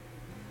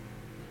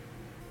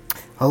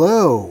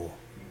Hello,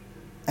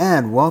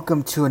 and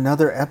welcome to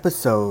another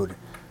episode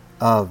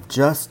of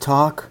Just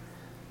Talk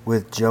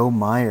with Joe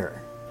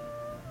Meyer.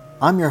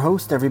 I'm your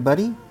host,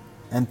 everybody,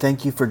 and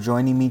thank you for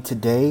joining me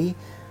today.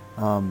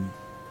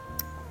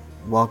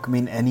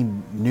 Welcoming any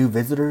new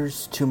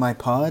visitors to my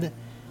pod.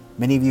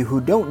 Many of you who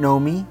don't know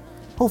me,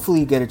 hopefully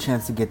you get a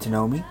chance to get to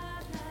know me.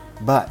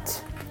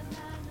 But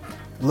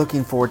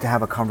looking forward to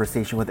have a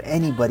conversation with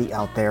anybody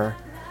out there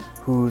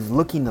who's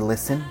looking to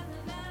listen,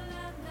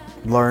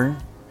 learn,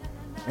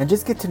 and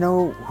just get to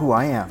know who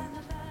I am.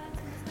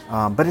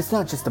 But it's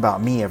not just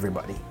about me,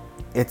 everybody.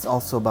 It's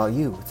also about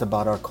you. It's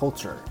about our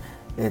culture.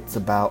 It's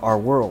about our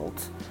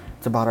world.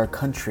 It's about our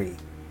country,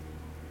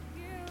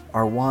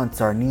 our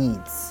wants, our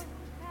needs,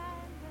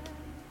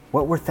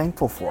 what we're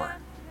thankful for.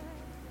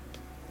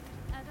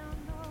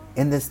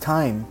 In this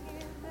time,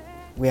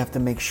 we have to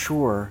make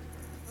sure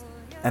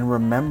and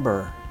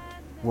remember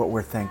what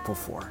we're thankful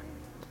for.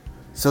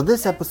 So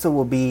this episode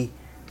will be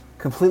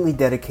completely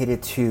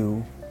dedicated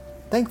to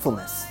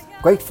thankfulness,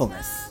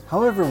 gratefulness,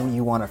 however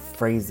you want to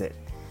phrase it.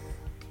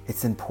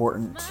 It's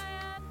important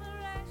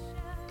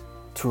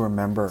to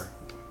remember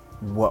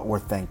what we're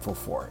thankful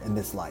for in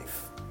this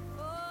life.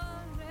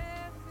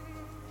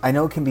 I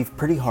know it can be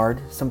pretty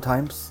hard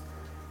sometimes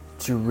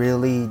to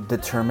really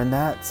determine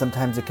that.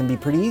 Sometimes it can be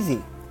pretty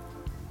easy.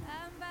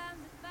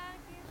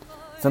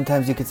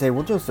 Sometimes you could say,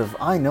 well, Joseph,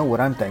 I know what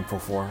I'm thankful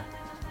for.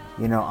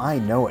 I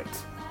know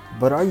it.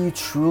 But are you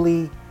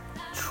truly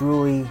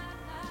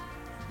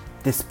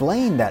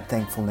displaying that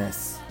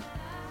thankfulness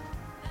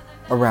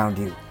around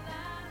you?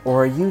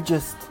 Or are you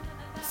just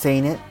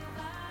saying it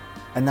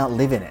and not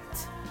living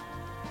it?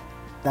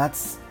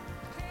 That's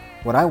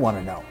what I want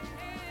to know,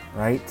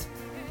 right?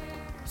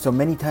 So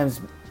many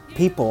times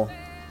people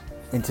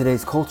in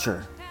today's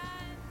culture,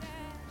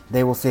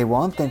 they will say,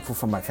 well, I'm thankful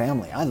for my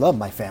family. I love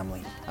my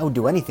family. I would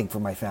do anything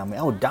for my family.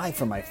 I would die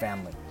for my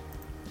family,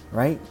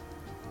 right?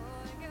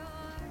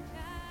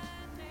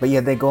 But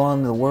yet they go out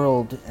in the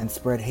world and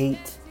spread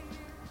hate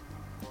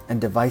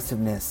and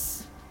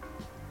divisiveness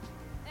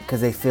because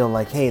they feel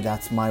like, hey,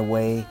 that's my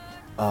way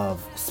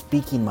of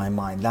speaking my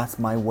mind. That's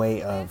my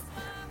way of,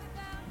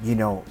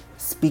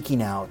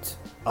 speaking out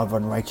of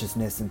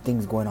unrighteousness and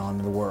things going on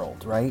in the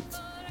world, right?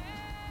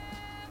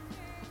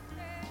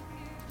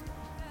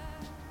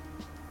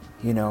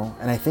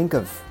 And I think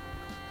of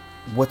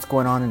what's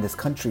going on in this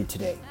country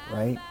today,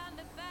 right?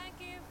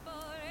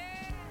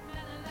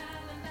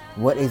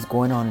 What is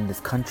going on in this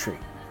country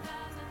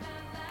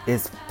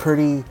is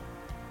pretty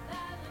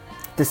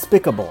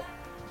despicable.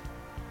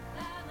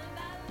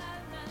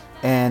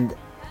 And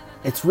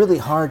it's really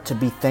hard to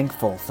be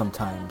thankful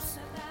sometimes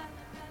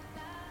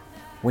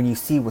when you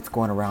see what's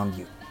going around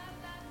you.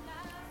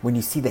 When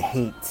you see the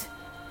hate,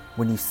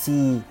 when you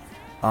see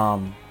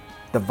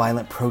the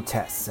violent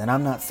protests. And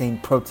I'm not saying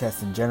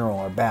protests in general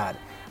are bad.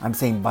 I'm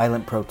saying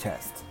violent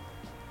protests.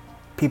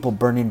 People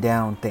burning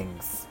down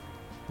things.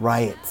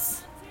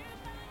 Riots.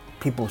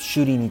 People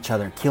shooting each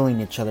other,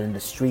 killing each other in the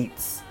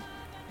streets.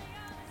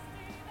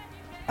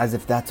 As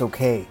if that's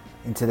okay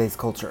in today's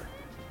culture.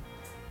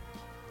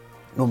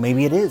 Well,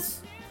 maybe it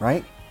is,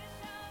 right?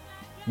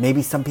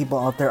 Maybe some people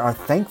out there are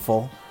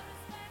thankful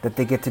that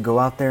they get to go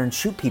out there and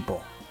shoot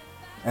people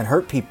and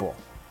hurt people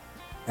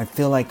and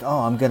feel like,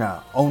 oh, I'm going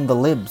to own the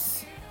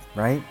libs,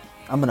 right?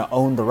 I'm going to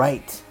own the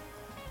right.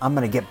 I'm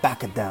going to get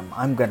back at them.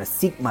 I'm going to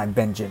seek my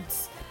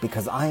vengeance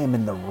because I am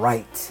in the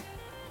right.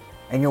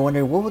 And you're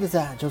wondering, what is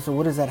that, Joseph?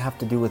 What does that have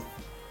to do with,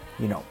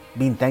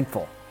 being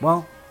thankful?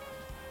 Well,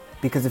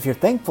 because if you're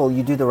thankful,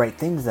 you do the right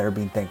things that are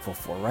being thankful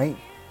for, right?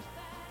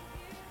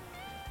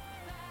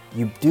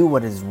 You do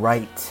what is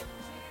right.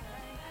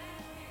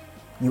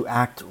 You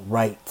act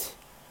right.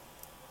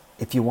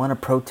 If you want to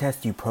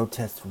protest, you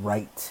protest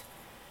right.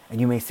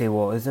 And you may say,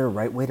 well, is there a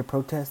right way to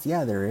protest?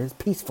 Yeah, there is.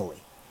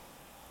 Peacefully.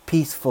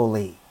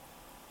 Peacefully.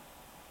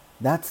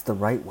 That's the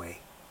right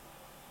way.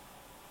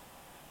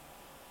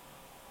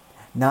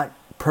 Not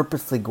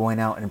purposely going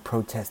out and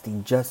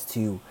protesting just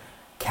to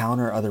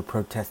counter other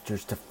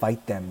protesters, to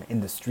fight them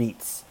in the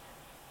streets.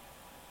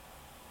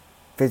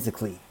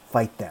 Physically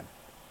fight them.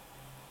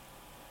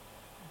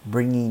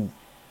 Bringing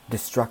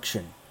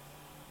destruction.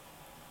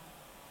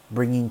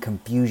 Bringing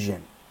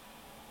confusion.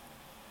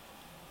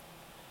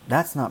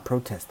 That's not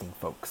protesting,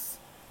 folks.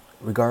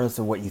 Regardless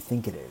of what you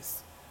think it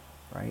is.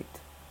 Right?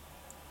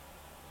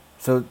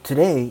 So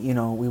today,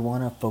 we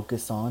want to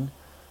focus on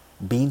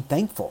being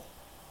thankful.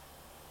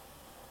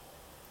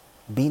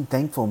 Being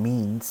thankful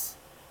means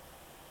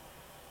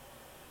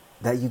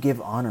that you give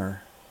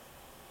honor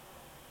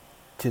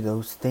to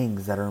those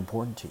things that are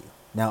important to you.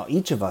 Now,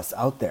 each of us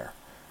out there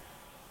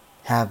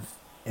have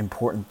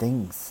important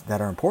things that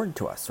are important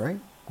to us, right?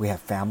 We have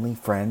family,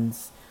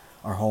 friends,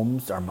 our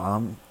homes, our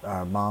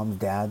moms,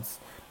 dads.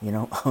 I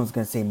was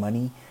going to say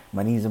money.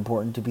 Money is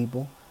important to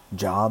people.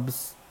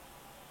 Jobs.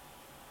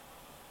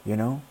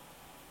 Some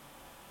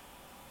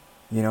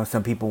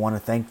people want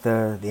to thank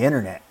the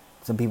internet.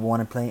 Some people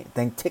want to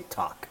thank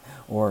TikTok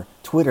or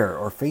Twitter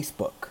or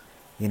Facebook,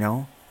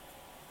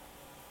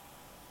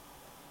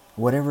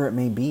 whatever it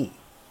may be.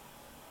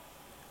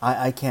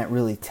 I can't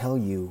really tell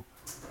you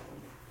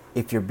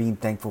if you're being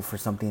thankful for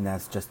something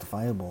that's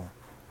justifiable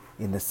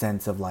in the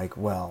sense of like,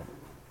 well,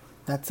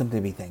 that's something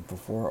to be thankful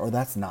for, or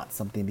that's not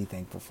something to be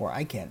thankful for.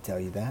 I can't tell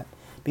you that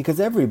because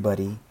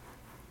everybody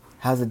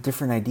has a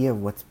different idea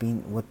of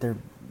what they're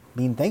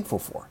being thankful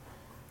for.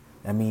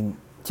 I mean,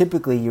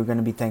 typically you're going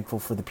to be thankful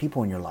for the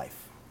people in your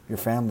life, your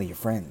family, your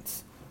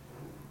friends,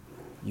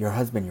 your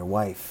husband, your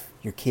wife,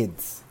 your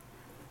kids.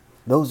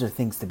 Those are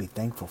things to be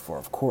thankful for,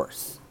 of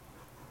course.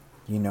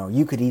 You know,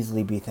 you could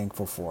easily be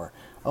thankful for,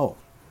 oh,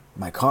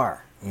 my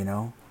car, you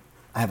know,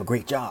 I have a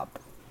great job.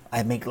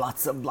 I make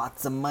lots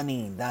of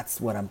money.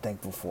 That's what I'm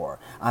thankful for.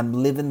 I'm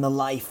living the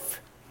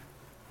life.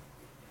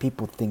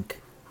 People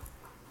think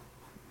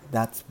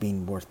that's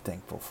being worth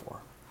thankful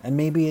for. And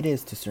maybe it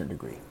is to a certain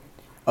degree.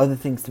 Other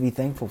things to be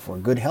thankful for.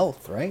 Good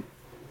health, right?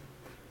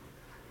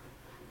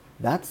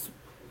 That's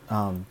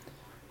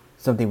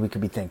something we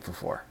could be thankful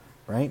for,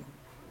 right?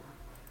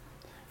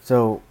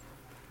 So,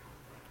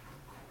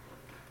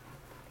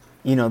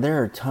 you know,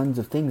 there are tons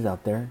of things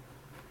out there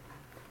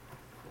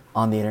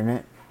on the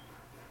internet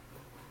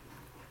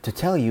to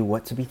tell you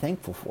what to be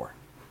thankful for,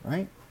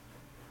 right?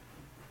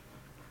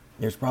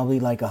 There's probably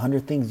like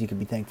 100 things you could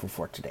be thankful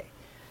for today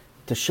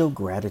to show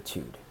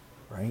gratitude,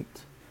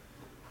 right?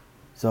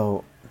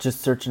 So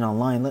just searching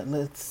online,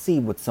 let's see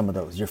what some of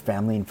those, your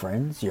family and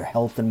friends, your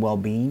health and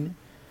well-being,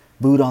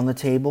 food on the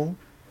table,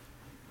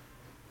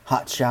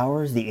 hot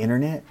showers, the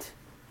internet,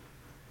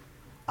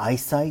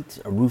 eyesight,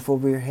 a roof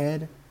over your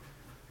head,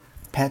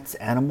 pets,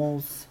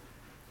 animals,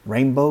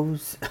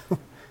 rainbows,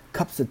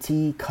 cups of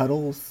tea,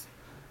 cuddles,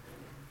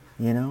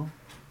 you know,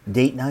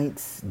 date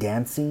nights,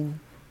 dancing.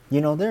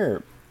 You know, there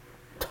are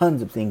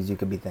tons of things you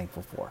could be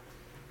thankful for.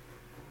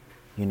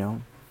 You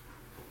know,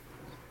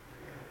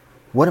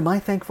 what am I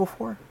thankful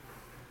for?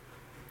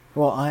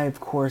 Well, I, of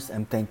course,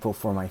 am thankful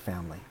for my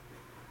family,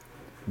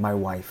 my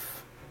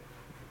wife,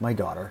 my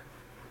daughter.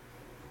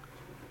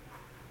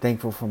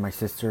 Thankful for my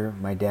sister,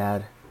 my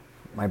dad,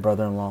 my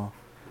brother-in-law.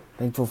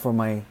 Thankful for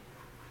my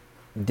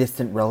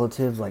distant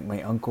relatives like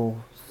my uncles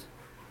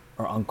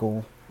or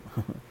uncle,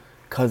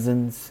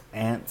 cousins,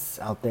 aunts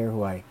out there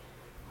who I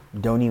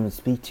don't even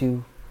speak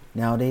to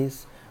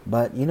nowadays.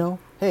 But, you know,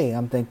 hey,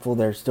 I'm thankful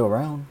they're still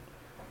around.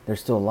 They're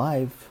still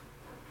alive,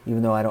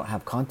 even though I don't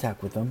have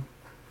contact with them.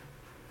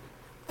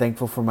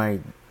 Thankful for my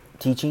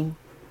teaching,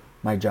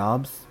 my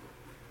jobs,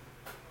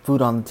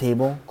 food on the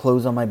table,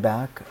 clothes on my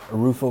back, a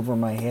roof over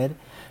my head.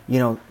 You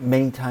know,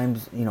 many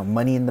times, you know,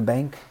 money in the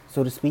bank,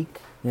 so to speak.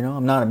 You know,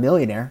 I'm not a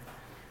millionaire.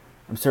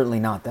 I'm certainly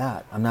not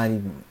that. I'm not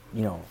even,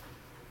 you know,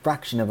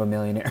 fraction of a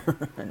millionaire.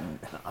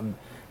 I'm,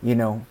 you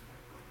know,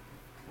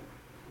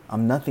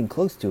 I'm nothing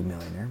close to a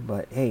millionaire,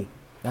 but hey,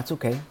 that's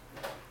okay.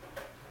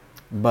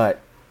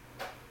 But,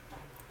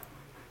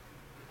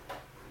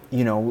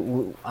 you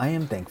know, I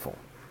am thankful.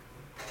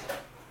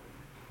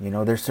 You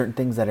know, there's certain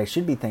things that I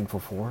should be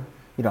thankful for.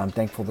 You know, I'm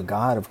thankful to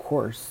God, of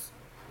course,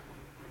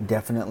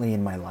 definitely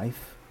in my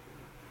life.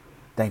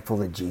 Thankful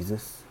to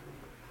Jesus,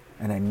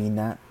 and I mean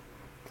that.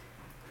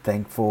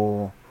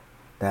 Thankful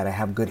that I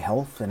have good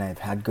health, and I've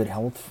had good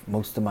health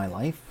most of my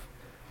life.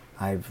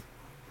 I've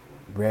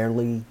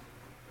rarely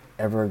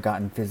ever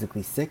gotten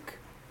physically sick.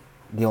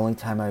 The only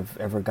time I've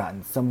ever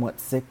gotten somewhat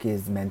sick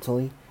is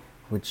mentally,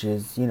 which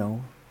is,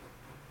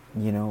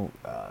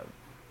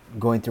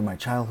 going through my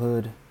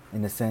childhood,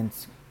 in a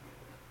sense,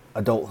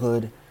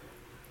 adulthood,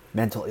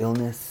 mental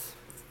illness,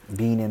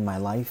 being in my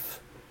life.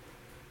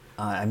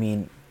 I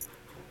mean,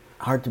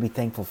 hard to be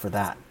thankful for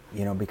that,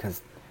 you know,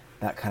 because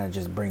that kind of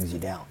just brings you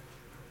down.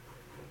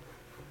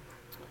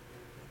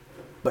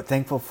 But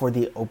thankful for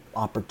the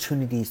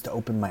opportunities to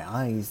open my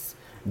eyes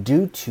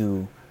due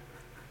to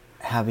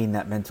having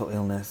that mental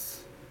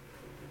illness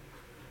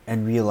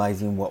and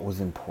realizing what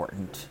was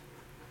important.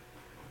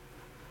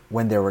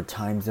 When there were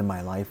times in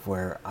my life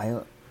where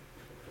I,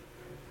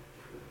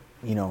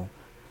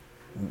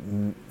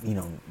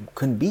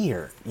 couldn't be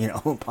here,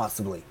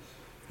 possibly,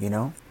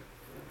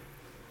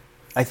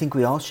 I think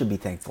we all should be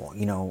thankful.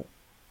 I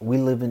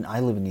live in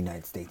the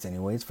United States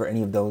anyways, for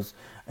any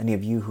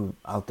of you who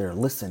out there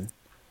listen,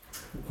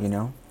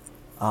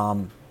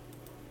 some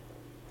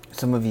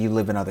of you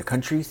live in other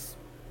countries,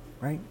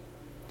 right?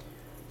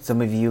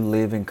 Some of you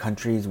live in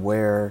countries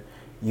where,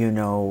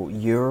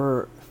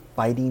 you're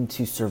fighting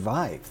to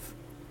survive.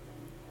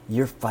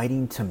 You're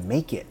fighting to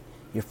make it.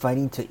 You're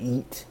fighting to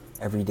eat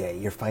every day.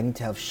 You're fighting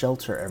to have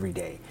shelter every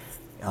day.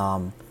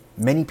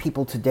 Many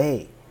people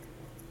today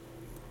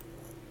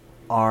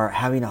are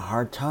having a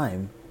hard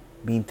time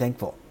being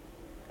thankful.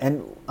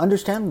 And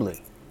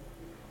understandably,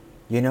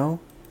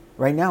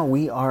 right now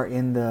we are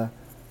in the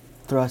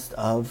thrust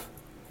of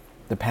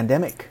the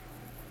pandemic.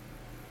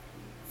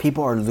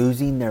 People are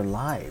losing their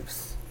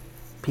lives.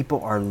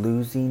 People are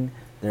losing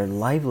their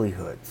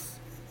livelihoods.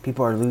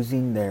 People are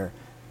losing their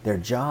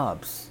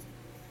jobs.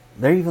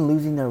 They're even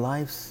losing their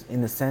lives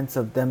in the sense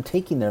of them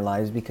taking their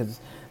lives because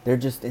they're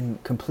just in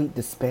complete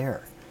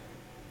despair.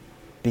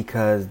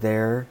 Because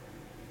they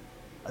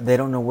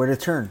don't know where to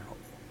turn,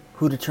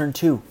 who to turn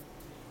to.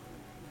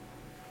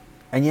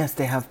 And yes,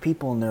 they have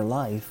people in their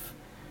life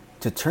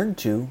to turn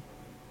to,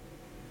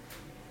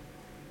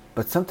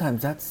 but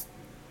sometimes that's,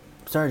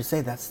 sorry to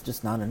say, that's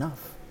just not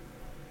enough.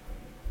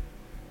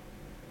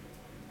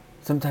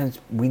 Sometimes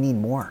we need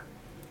more,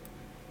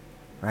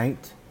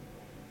 right?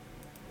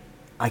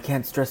 I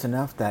can't stress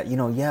enough that,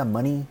 yeah,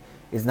 money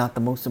is not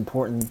the most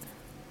important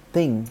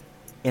thing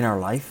in our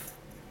life,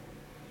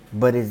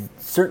 but is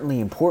certainly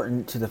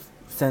important to the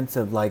sense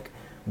of like,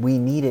 we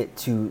need it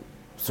to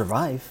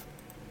survive.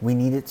 We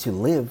need it to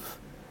live.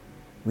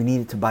 We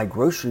need it to buy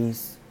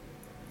groceries,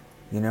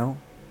 We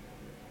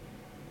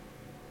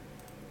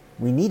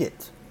need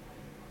it,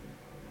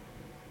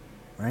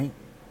 right?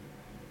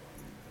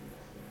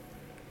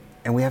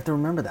 And we have to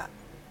remember that.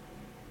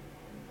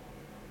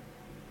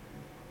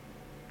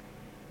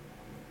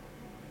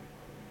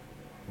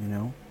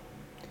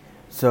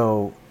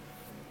 So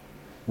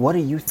what are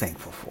you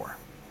thankful for,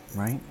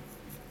 right?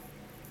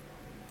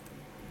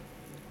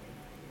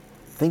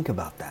 Think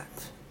about that.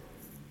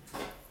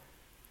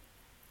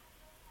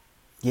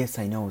 Yes,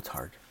 I know it's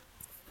hard.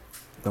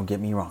 Don't get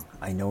me wrong.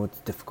 I know it's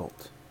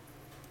difficult,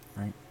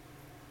 right?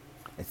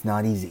 It's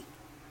not easy,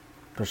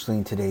 especially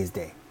in today's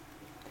day.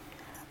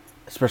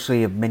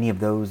 Especially of many of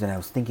those, and I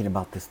was thinking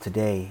about this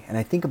today, and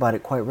I think about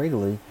it quite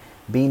regularly,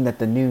 being that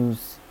the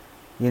news,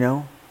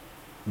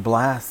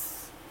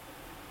 blasts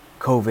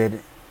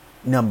COVID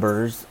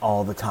numbers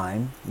all the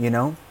time,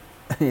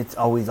 It's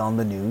always on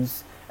the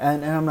news.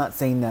 And I'm not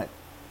saying that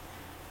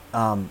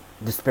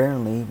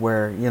despairingly,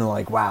 where,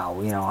 like,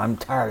 wow, I'm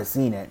tired of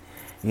seeing it.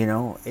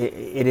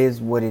 It is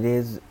what it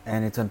is,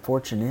 and it's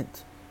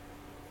unfortunate,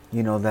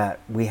 that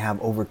we have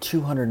over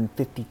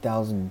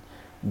 250,000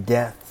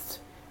 deaths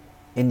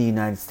in the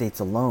United States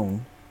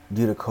alone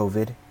due to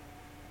COVID,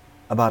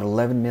 about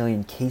 11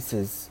 million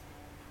cases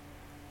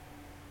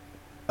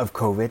of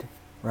COVID,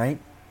 right?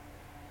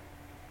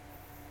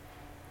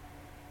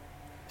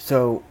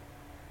 So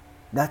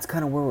that's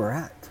kind of where we're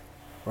at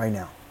right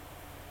now,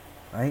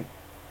 right?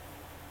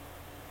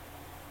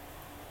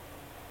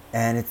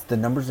 And it's, the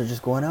numbers are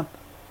just going up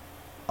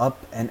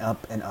and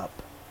up and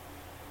up.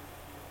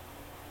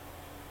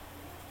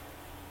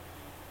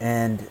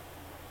 And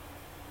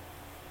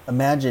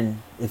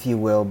imagine, if you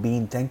will,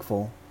 being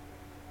thankful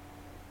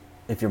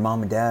if your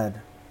mom and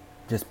dad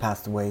just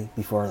passed away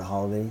before the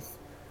holidays,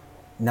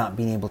 not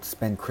being able to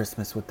spend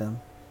Christmas with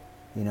them,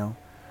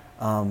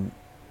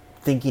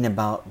 thinking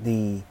about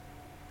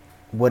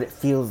what it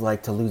feels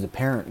like to lose a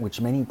parent,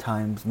 which many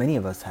times, many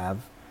of us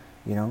have,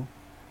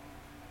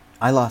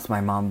 I lost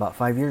my mom about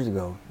 5 years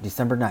ago,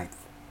 December 9th,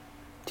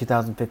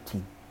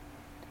 2015.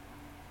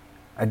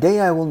 A day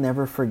I will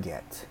never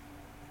forget.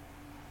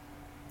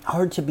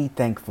 Hard to be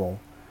thankful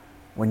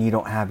when you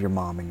don't have your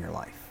mom in your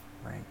life,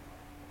 right?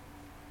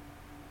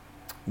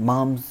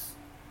 Moms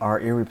are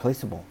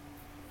irreplaceable.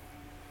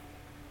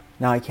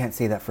 Now, I can't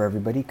say that for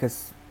everybody,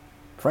 because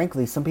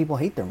frankly, some people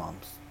hate their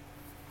moms.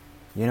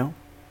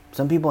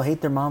 Some people hate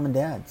their mom and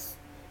dads,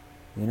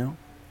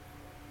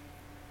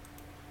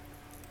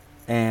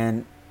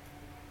 and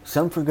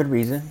some for good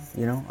reason,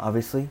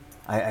 obviously.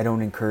 I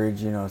don't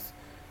encourage,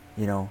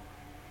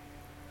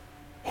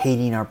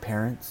 hating our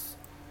parents,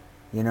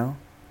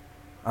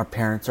 Our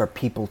parents are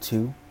people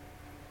too.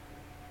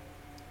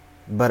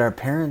 But our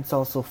parents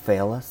also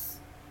fail us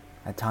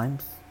at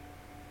times.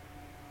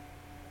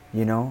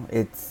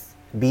 It's,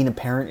 being a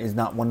parent is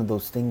not one of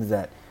those things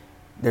that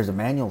there's a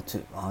manual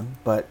on,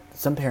 but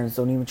some parents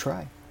don't even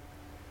try.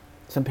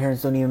 Some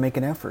parents don't even make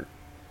an effort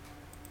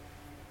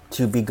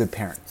to be good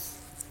parents.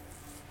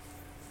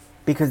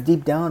 Because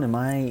deep down, in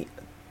my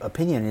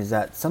opinion, is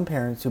that some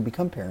parents who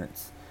become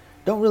parents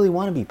don't really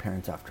want to be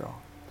parents after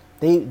all.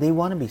 They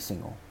want to be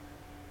single.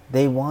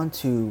 They want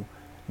to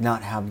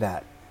not have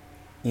that,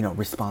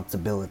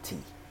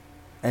 responsibility.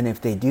 And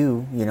if they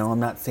do, I'm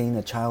not saying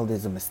the child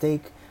is a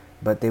mistake,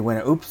 but they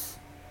went, oops,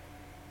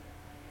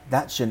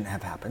 that shouldn't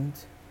have happened,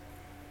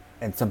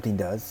 and something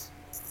does.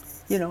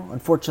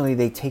 Unfortunately,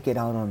 they take it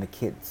out on the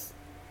kids.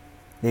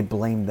 They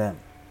blame them.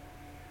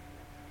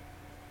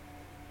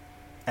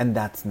 And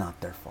that's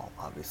not their fault,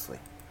 obviously.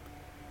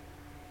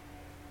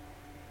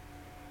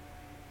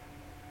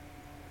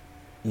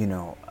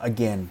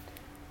 Again,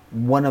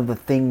 one of the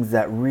things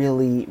that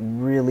really,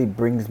 really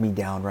brings me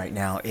down right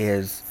now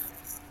is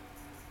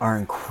our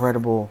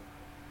incredible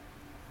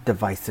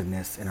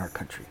divisiveness in our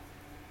country.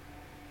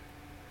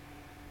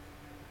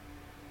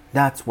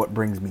 That's what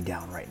brings me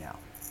down right now.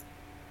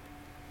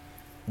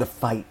 The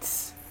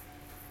fights.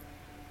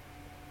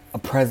 A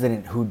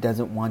president who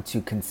doesn't want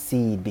to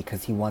concede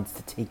because he wants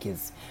to take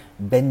his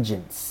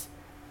vengeance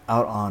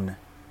out on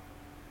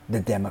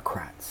the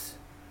Democrats.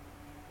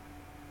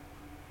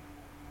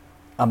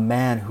 A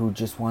man who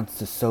just wants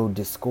to sow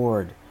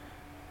discord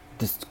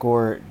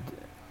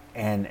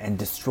and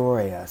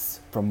destroy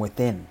us from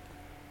within.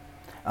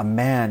 A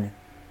man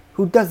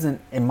who doesn't,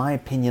 in my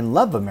opinion,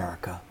 love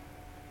America,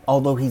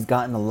 although he's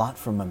gotten a lot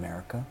from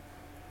America.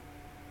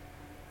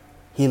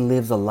 He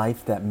lives a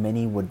life that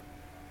many would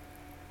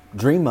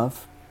dream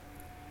of,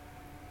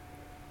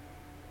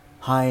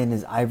 high in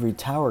his ivory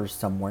tower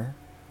somewhere,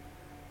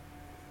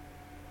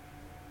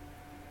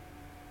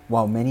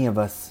 while many of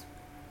us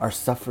are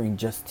suffering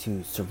just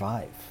to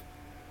survive,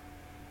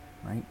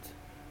 right?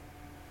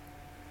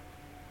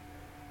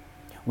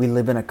 We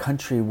live in a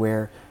country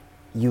where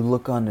you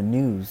look on the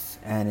news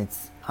and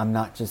I'm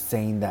not just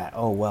saying that,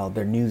 oh, well,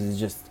 their news is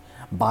just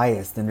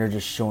biased and they're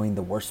just showing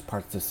the worst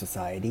parts of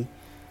society.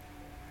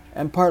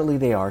 And partly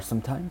they are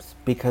sometimes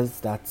because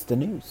that's the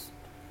news.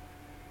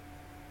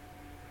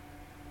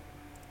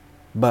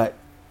 But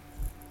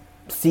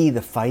see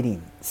the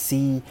fighting,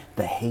 see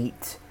the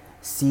hate,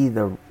 see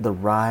the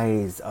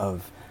rise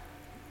of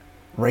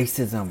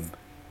racism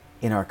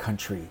in our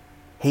country,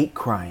 hate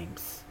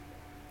crimes,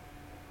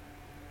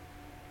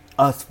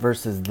 us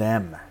versus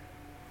them.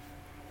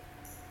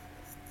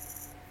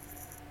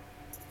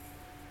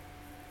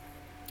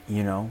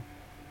 You know,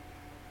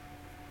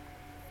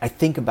 I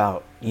think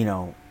about,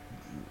 even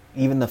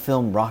the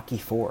film Rocky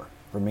IV,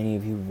 for many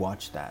of you who've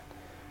watched that.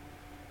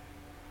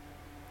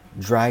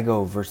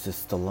 Drago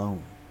versus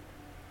Stallone.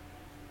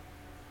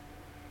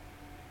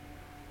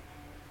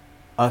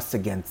 Us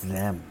against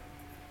them.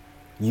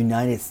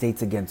 United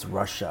States against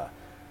Russia.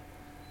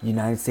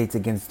 United States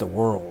against the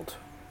world.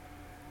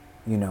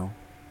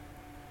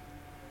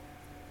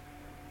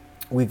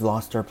 We've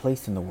lost our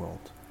place in the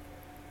world,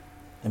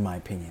 in my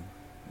opinion.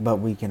 But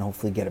we can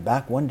hopefully get it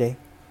back one day.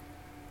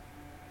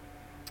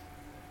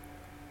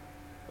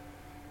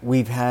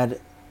 We've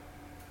had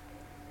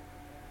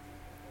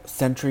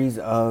centuries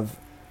of,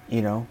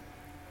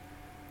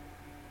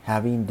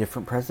 having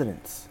different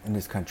presidents in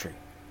this country.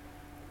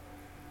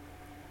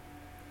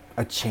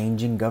 A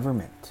changing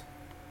government,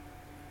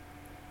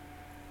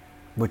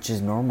 which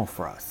is normal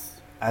for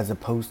us, as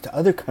opposed to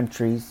other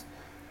countries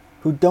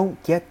who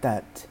don't get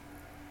that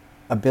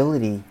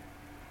ability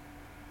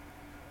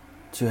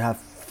to have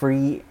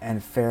free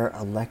and fair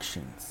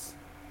elections.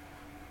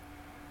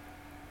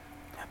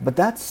 But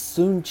that's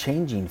soon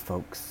changing,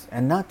 folks,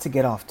 and not to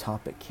get off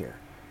topic here.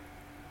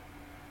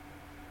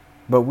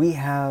 But we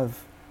have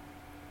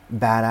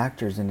bad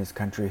actors in this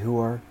country who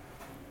are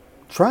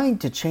trying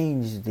to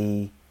change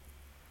the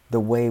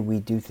way we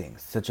do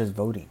things, such as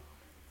voting.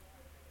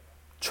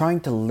 Trying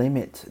to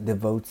limit the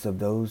votes of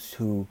those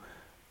who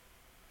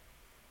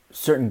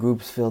certain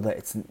groups feel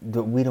that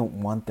we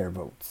don't want their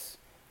votes.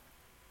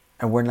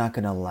 And we're not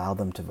going to allow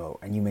them to vote.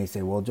 And you may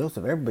say, well,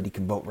 Joseph, everybody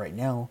can vote right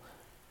now.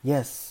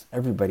 Yes,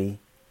 everybody.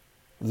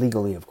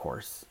 Legally, of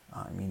course.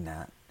 I mean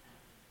that.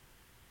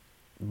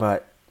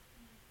 But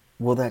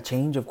will that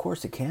change? Of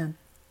course it can.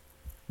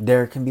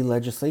 There can be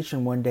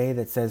legislation one day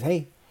that says,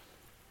 hey,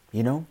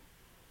 we don't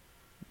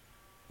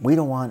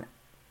want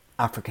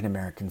African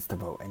Americans to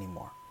vote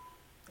anymore.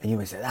 And you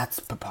may say, that's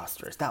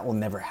preposterous. That will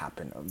never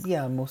happen.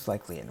 Yeah, most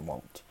likely it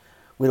won't.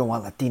 We don't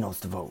want Latinos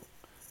to vote.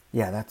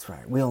 Yeah, that's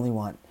right. We only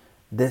want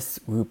this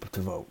group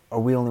to vote. Or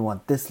we only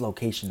want this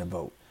location to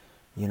vote.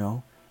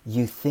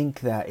 You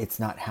think that it's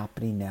not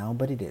happening now,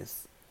 but it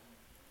is.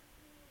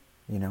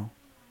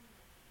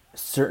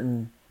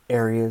 Certain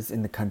areas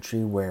in the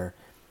country where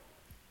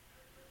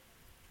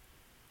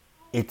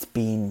it's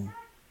being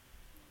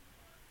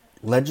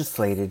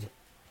legislated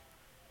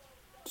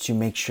to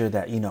make sure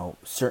that,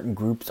 certain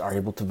groups are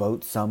able to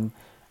vote. Some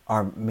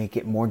make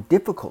it more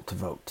difficult to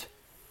vote,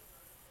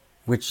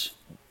 which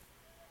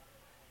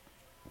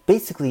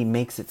basically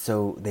makes it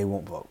so they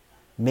won't vote.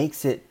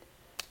 Makes it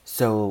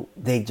so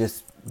they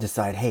just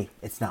decide, hey,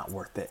 it's not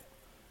worth it.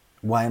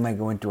 Why am I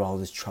going through all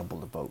this trouble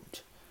to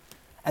vote?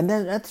 And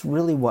then that's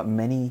really what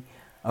many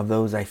of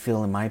those, I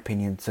feel, in my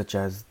opinion, such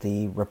as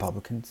the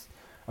Republicans,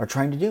 are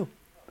trying to do.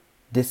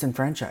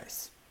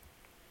 Disenfranchise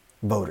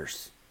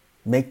voters.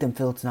 Make them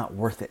feel it's not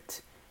worth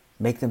it.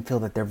 Make them feel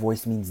that their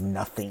voice means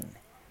nothing.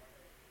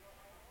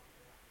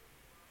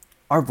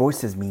 Our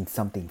voices mean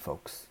something,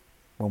 folks,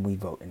 when we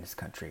vote in this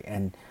country.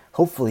 And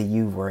hopefully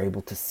you were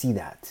able to see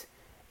that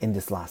in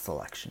this last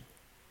election.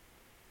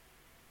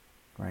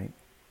 Right?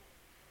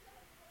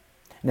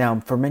 Now,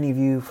 for many of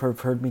you who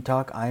have heard me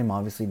talk, I am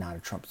obviously not a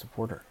Trump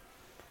supporter.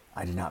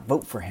 I did not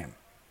vote for him,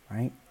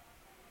 right?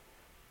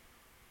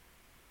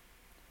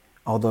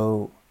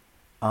 Although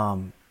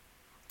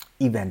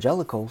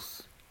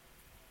evangelicals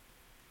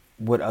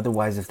would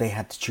otherwise, if they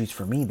had to choose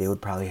for me, they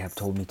would probably have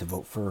told me to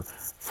vote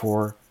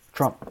for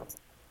Trump.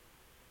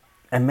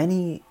 And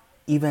many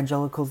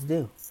evangelicals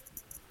do.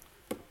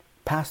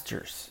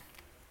 Pastors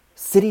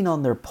sitting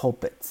on their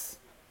pulpits,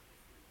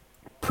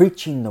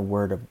 preaching the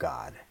word of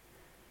God,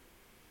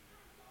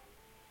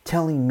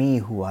 telling me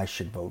who I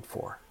should vote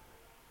for.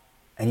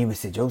 And you may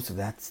say, Joseph,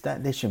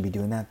 they shouldn't be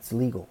doing that. It's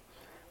illegal.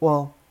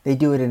 Well, they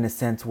do it in a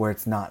sense where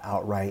it's not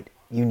outright,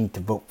 you need to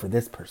vote for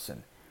this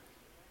person.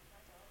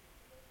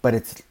 But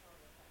it's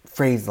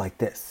phrased like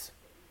this.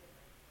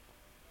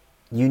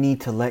 You need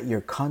to let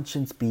your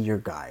conscience be your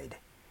guide.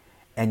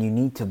 And you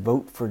need to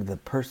vote for the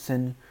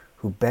person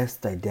who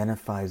best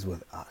identifies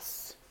with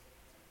us.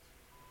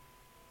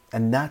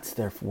 And that's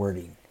their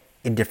wording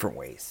in different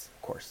ways,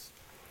 of course.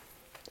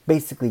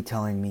 Basically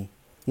telling me,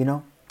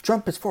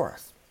 Trump is for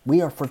us.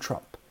 We are for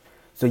Trump.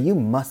 So you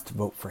must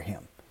vote for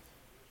him.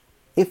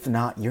 If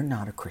not, you're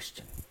not a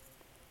Christian.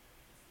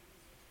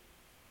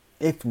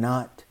 If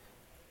not,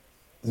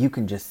 you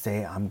can just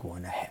say, I'm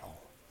going to hell.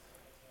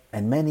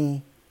 And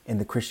many in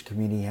the Christian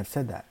community have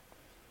said that.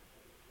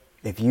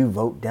 If you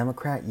vote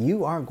Democrat,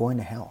 you are going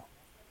to hell.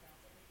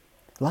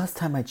 Last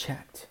time I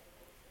checked,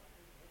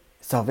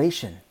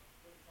 salvation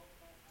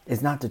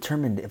is not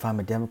determined if I'm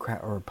a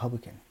Democrat or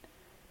Republican,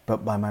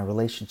 but by my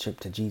relationship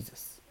to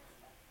Jesus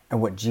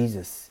and what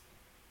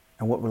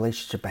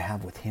relationship I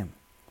have with him.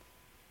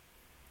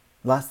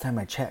 Last time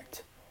I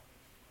checked,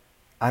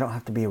 I don't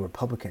have to be a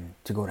Republican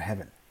to go to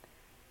heaven.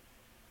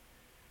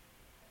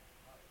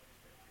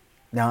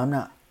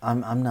 Now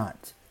I'm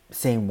not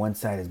saying one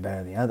side is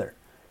better than the other.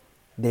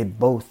 They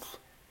both,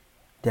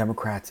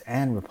 Democrats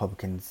and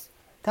Republicans,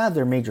 have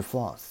their major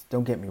flaws.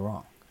 Don't get me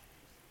wrong.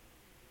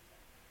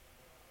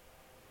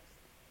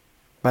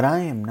 But I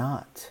am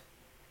not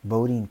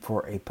voting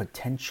for a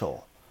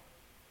potential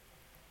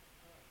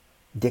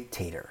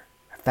dictator,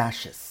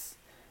 fascist.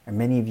 And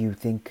many of you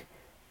think,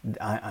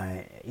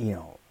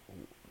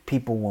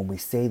 people, when we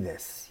say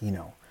this,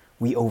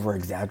 we over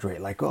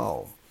exaggerate, like,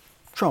 oh,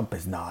 Trump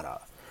is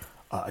not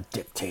a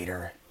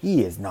dictator.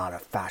 He is not a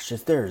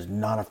fascist. There is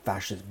not a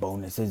fascist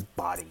bone in his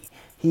body.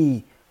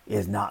 He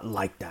is not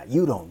like that.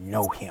 You don't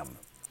know him.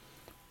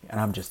 And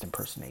I'm just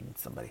impersonating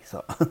somebody,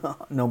 so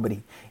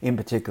nobody in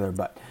particular,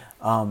 but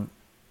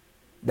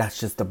that's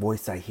just the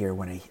voice I hear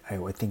when I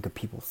think of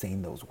people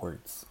saying those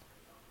words.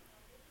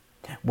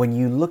 When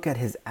you look at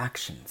his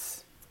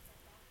actions,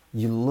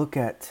 you look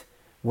at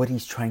what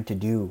he's trying to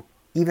do,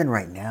 even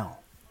right now.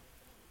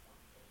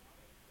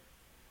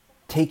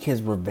 Take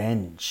his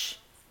revenge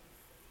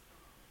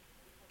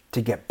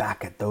to get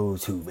back at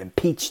those who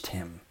impeached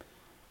him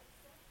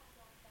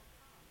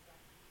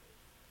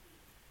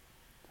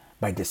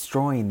by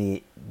destroying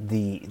the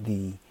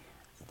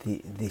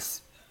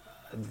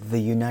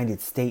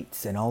United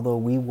States. And although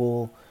we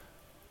will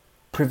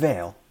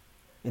prevail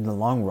in the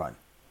long run,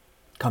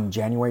 come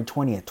January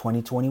 20th,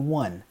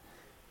 2021,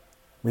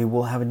 we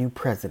will have a new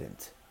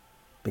president,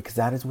 because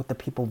that is what the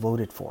people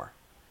voted for.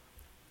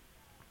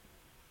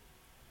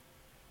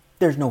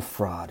 There's no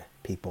fraud,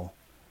 people.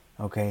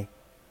 Okay?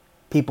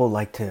 People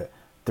like to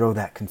throw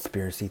that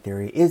conspiracy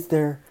theory. Is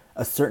there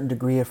a certain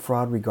degree of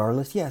fraud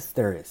regardless? Yes,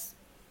 there is.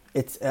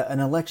 An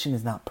election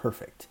is not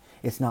perfect.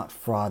 It's not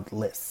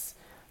fraudless.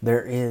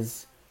 There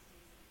is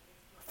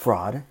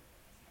fraud,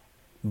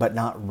 but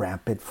not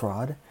rampant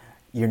fraud.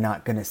 You're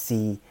not going to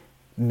see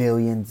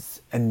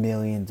millions and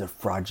millions of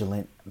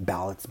fraudulent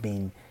ballots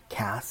being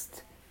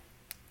cast.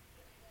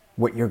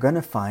 What you're going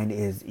to find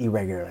is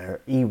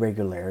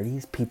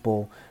irregularities,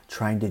 people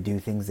trying to do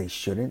things they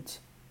shouldn't.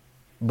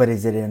 But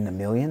is it in the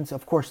millions?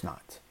 Of course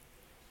not.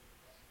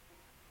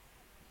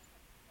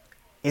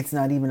 It's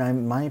not even,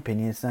 in my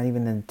opinion, it's not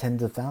even in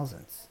tens of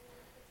thousands.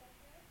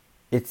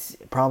 It's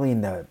probably in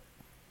the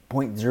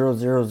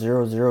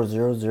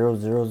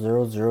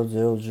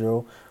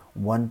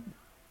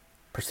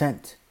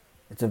 0.00000000001%.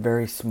 It's a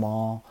very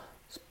small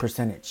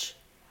percentage.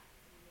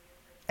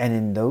 And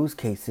in those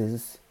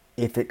cases,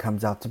 if it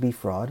comes out to be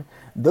fraud,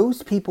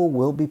 those people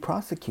will be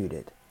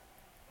prosecuted.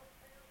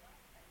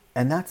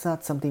 And that's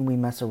not something we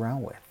mess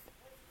around with.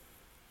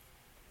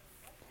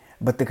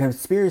 But the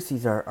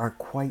conspiracies are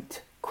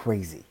quite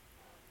crazy.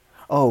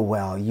 Oh,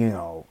 well,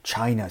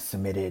 China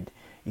submitted,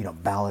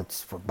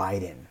 ballots for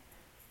Biden.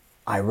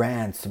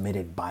 Iran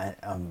submitted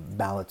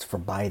ballots for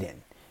Biden,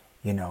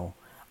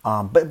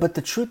 But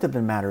the truth of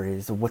the matter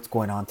is what's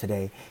going on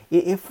today.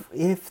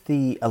 If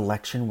the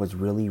election was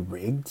really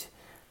rigged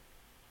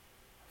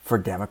for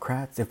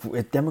Democrats,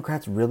 if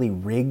Democrats really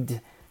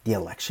rigged the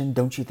election,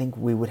 don't you think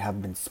we would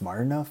have been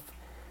smart enough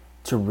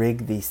to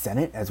rig the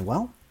Senate as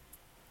well?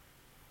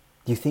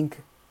 Do you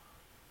think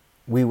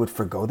we would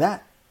forgo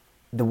that?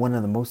 One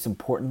of the most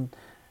important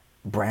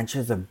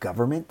branches of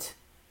government?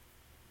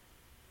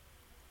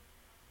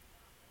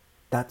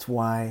 That's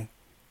why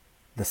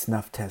the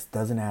snuff test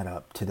doesn't add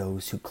up to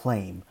those who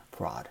claim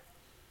fraud.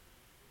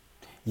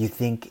 You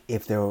think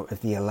if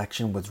the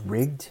election was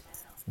rigged,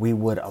 we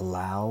would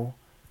allow,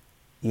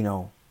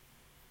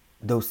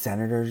 those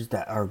senators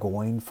that are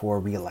going for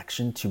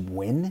re-election to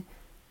win?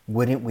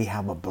 Wouldn't we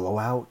have a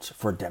blowout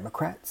for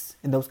Democrats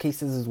in those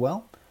cases as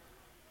well?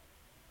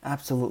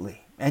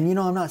 Absolutely. And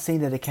I'm not saying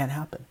that it can't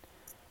happen.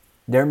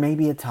 There may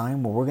be a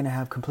time where we're going to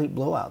have complete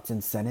blowouts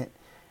in Senate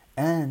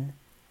and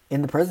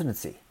in the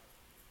presidency.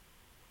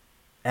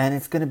 And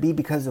it's going to be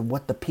because of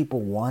what the people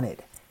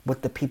wanted,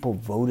 what the people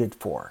voted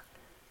for.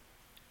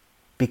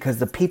 Because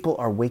the people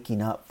are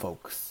waking up,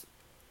 folks.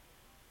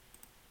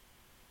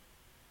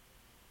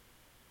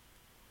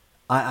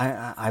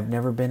 I've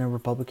never been a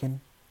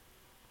Republican.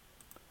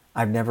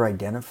 I've never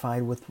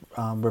identified with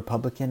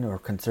Republican or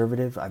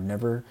conservative. I've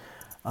never,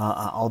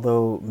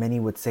 although many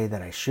would say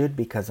that I should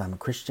because I'm a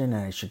Christian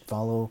and I should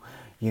follow,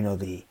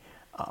 the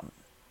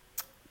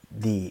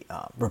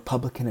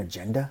Republican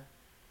agenda.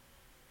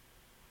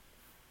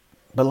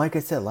 But like I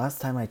said, last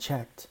time I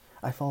checked,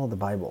 I follow the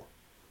Bible.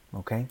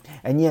 Okay?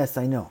 And yes,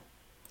 I know.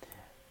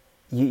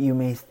 You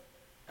may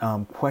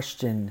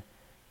question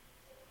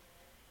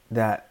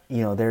that,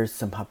 there's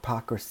some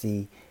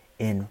hypocrisy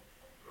in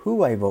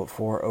who I vote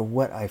for or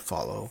what I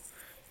follow.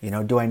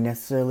 Do I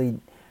necessarily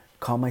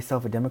call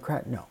myself a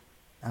Democrat? No,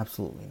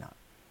 absolutely not.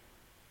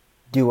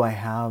 Do I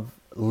have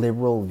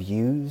liberal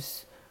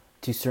views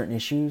to certain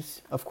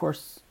issues? Of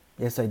course,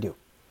 yes, I do.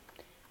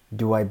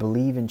 Do I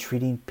believe in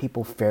treating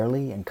people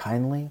fairly and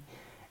kindly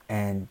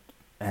and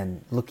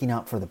looking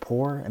out for the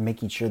poor and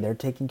making sure they're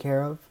taken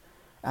care of?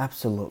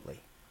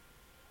 Absolutely.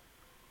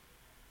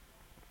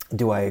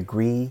 Do I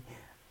agree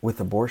with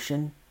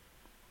abortion?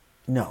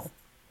 No.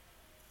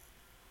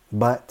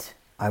 But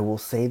I will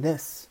say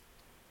this.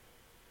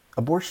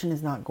 Abortion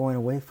is not going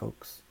away,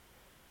 folks.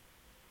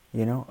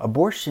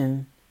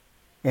 Abortion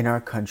in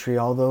our country,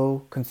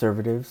 although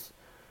conservatives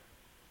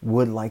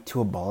would like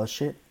to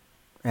abolish it,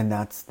 and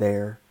that's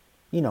their,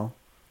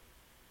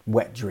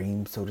 wet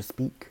dream, so to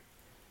speak,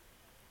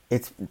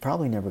 it's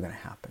probably never going to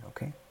happen,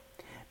 okay?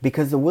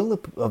 Because the will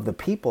of the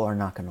people are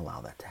not going to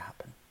allow that to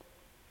happen.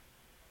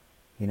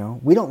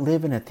 We don't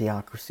live in a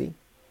theocracy.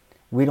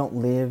 We don't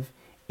live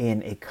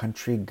in a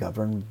country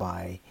governed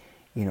by,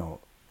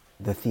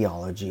 the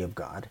theology of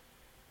God.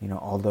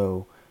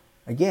 Although,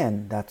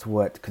 again, that's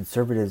what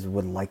conservatives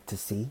would like to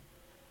see.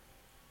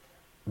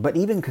 But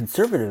even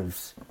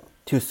conservatives,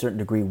 to a certain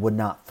degree, would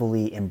not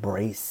fully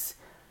embrace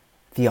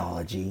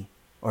theology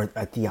or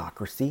a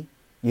theocracy.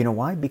 You know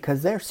why?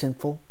 Because they're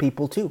sinful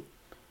people too.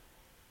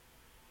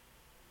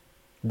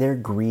 They're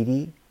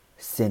greedy,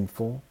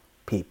 sinful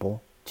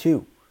people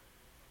too.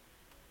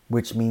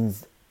 Which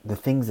means the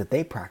things that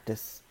they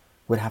practice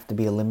would have to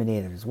be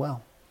eliminated as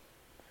well.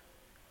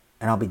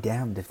 And I'll be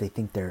damned if we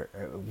think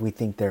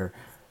they're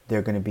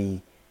going to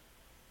be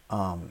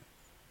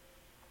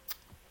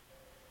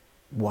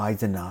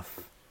wise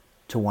enough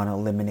to want to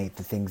eliminate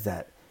the things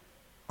that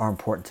are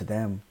important to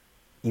them,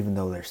 even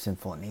though they're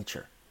sinful in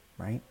nature,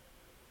 right?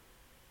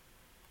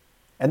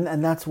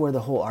 And that's where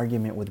the whole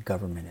argument with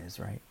government is,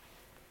 right?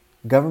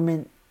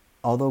 Government,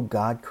 although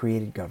God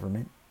created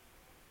government,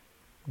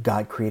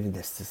 God created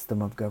the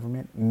system of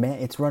government,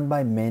 it's run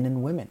by men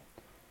and women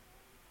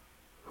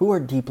who are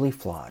deeply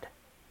flawed.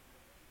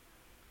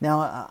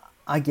 Now,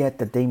 I get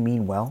that they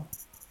mean well.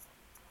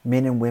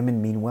 Men and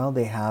women mean well.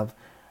 They have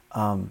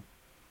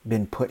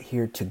been put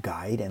here to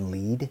guide and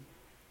lead,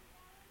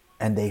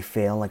 and they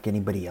fail like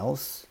anybody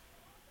else,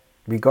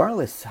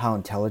 regardless how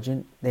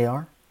intelligent they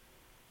are.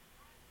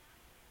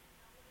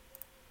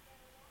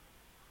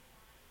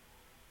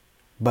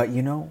 But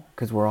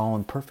because we're all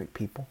imperfect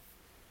people.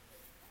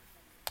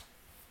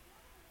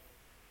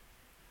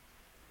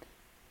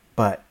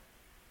 But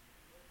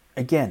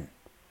again,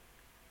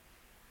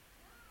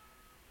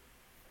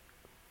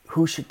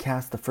 who should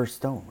cast the first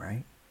stone,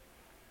 right?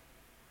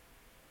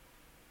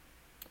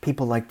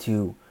 People like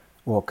to,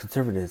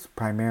 conservatives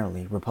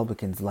primarily,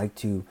 Republicans like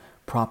to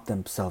prop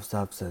themselves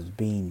up as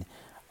being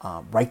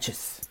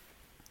righteous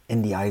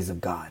in the eyes of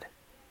God.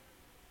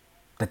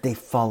 That they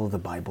follow the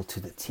Bible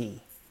to the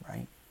T,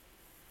 right?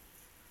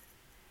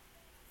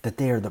 That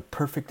they are the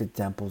perfect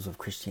examples of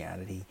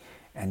Christianity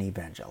and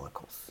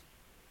evangelicals.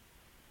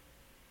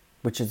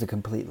 Which is a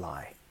complete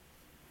lie.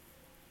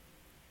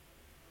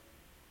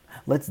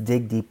 Let's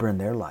dig deeper in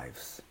their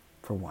lives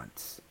for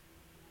once.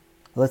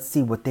 Let's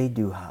see what they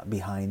do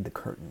behind the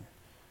curtain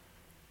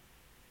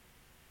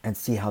and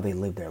see how they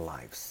live their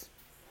lives.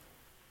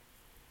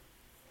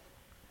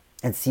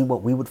 And see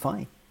what we would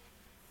find.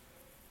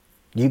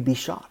 You'd be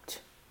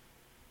shocked.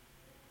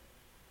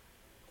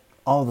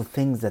 All the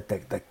things that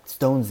the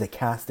stones they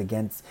cast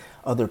against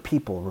other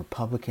people,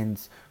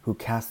 Republicans who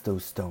cast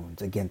those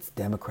stones against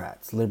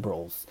Democrats,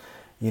 liberals,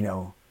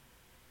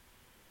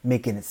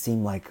 making it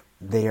seem like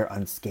they are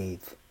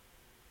unscathed.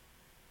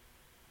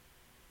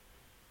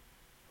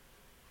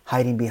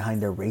 Hiding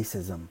behind their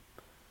racism,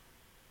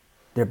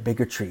 their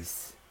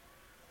bigotries,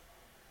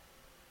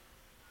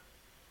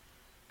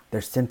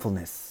 their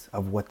sinfulness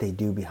of what they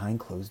do behind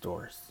closed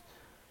doors.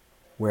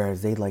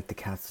 Whereas they like to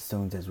cast the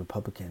stones as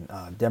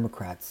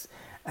Democrats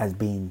as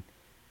being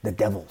the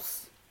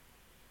devils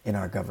in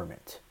our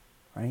government,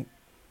 right?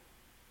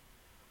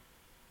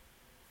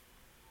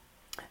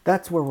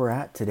 That's where we're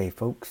at today,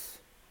 folks.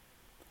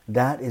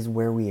 That is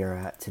where we are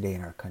at today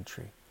in our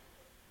country,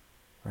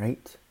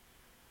 right?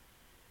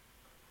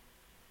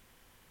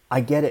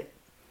 I get it,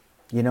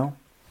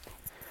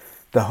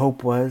 The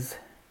hope was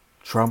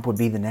Trump would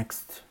be the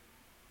next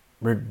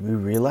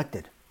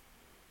reelected.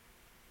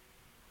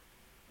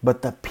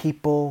 But the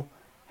people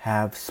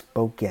have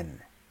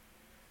spoken.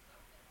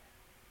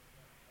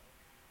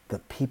 The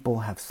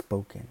people have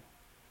spoken.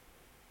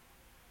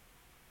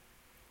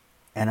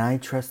 And I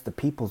trust the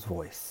people's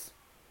voice.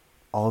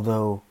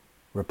 Although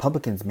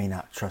Republicans may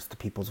not trust the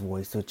people's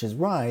voice, which is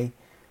why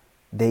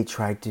they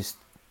tried to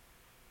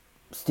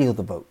steal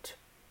the vote.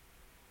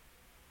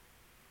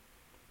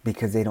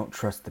 Because they don't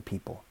trust the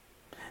people.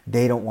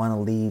 They don't want to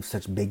leave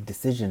such big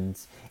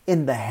decisions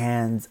in the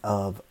hands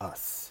of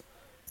us.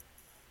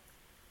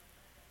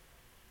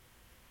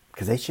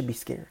 Because they should be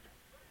scared.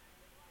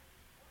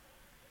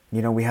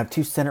 We have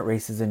 2 Senate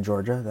races in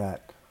Georgia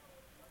that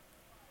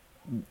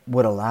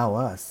would allow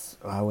us,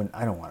 I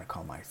don't want to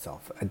call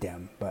myself a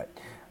Dem, but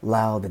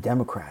allow the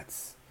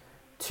Democrats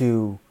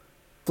to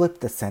flip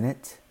the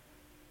Senate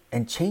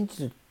and change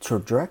the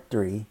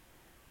trajectory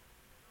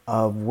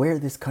of where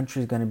this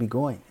country is going to be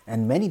going.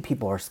 And many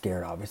people are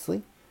scared,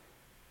 obviously.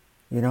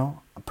 You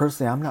know,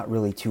 personally, I'm not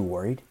really too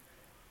worried.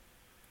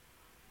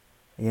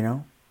 You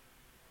know,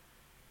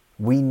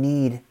 we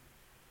need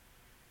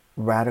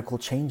radical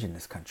change in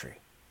this country.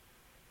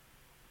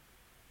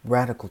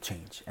 Radical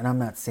change. And I'm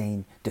not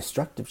saying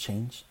destructive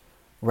change.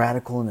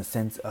 Radical in the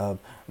sense of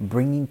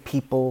bringing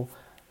people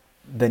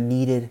the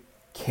needed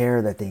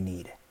care that they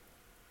need.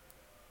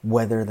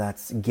 Whether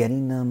that's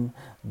getting them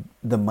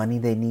the money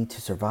they need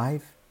to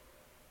survive,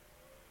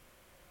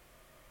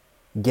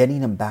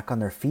 getting them back on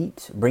their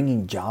feet,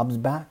 bringing jobs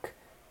back.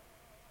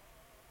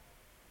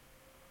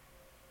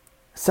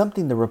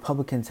 Something the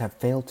Republicans have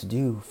failed to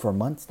do for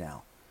months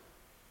now.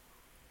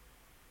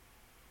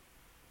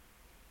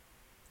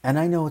 And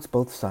I know it's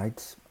both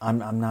sides.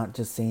 I'm not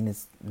just saying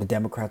it's the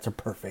Democrats are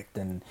perfect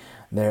and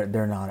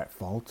they're not at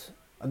fault.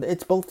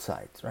 It's both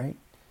sides, right?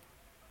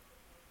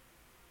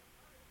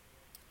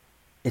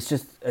 It's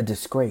just a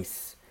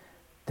disgrace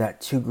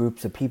that two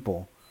groups of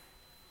people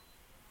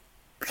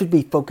should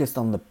be focused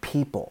on the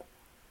people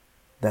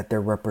that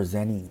they're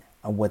representing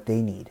and what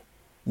they need.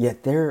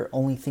 Yet they're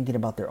only thinking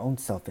about their own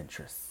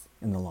self-interests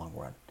in the long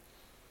run.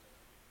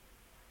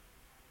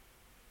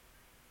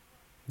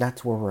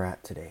 That's where we're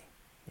at today,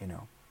 you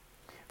know.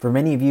 For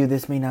many of you,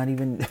 this may not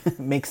even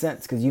make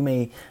sense because you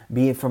may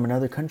be from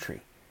another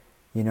country,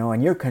 you know,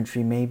 and your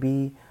country may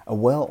be a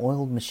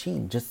well-oiled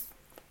machine, just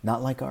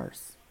not like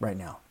ours right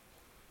now.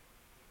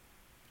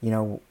 You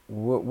know,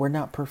 we're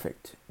not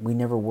perfect. We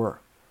never were.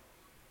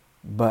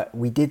 But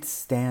we did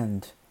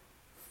stand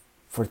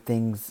for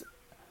things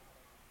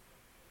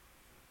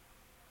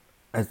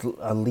as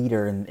a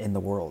leader in the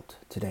world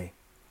today.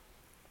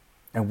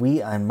 And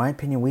we, in my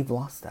opinion, we've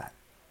lost that.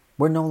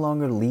 We're no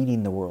longer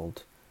leading the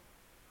world.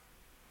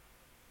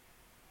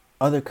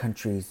 Other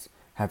countries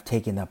have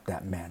taken up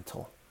that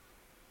mantle.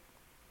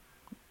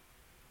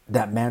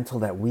 That mantle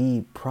that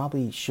we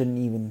probably shouldn't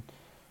even,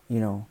 you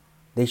know,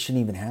 they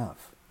shouldn't even have,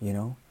 you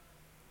know.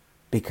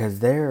 Because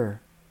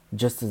they're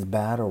just as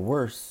bad or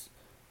worse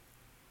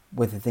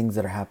with the things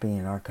that are happening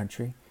in our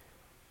country,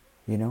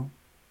 you know.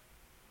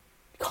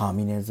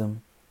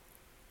 Communism,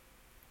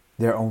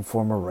 their own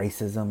form of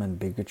racism and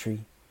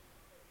bigotry,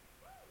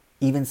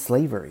 even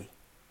slavery.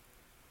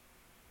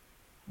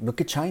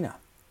 Look at China,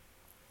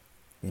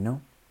 you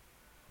know.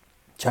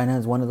 China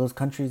is one of those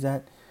countries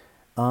that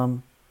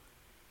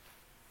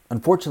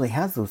unfortunately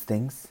has those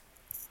things,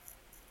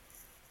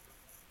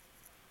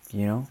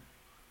 you know.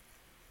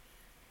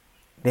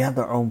 They have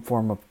their own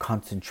form of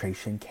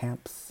concentration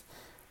camps,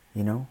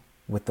 you know,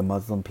 with the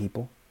Muslim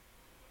people.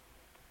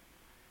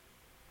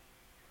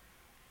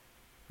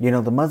 You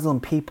know, the Muslim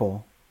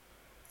people,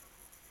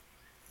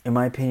 in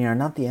my opinion, are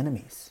not the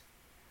enemies.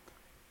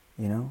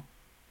 You know?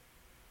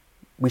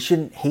 We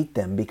shouldn't hate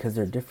them because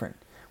they're different.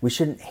 We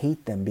shouldn't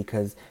hate them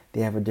because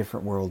they have a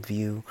different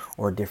worldview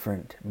or a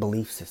different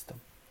belief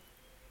system.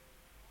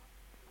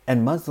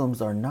 And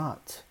Muslims are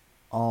not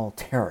all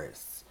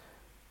terrorists,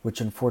 which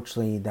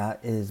unfortunately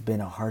that has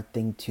been a hard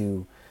thing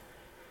to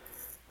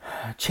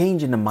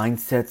change in the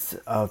mindsets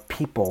of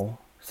people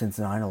since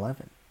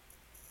 9/11.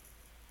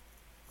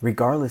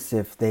 Regardless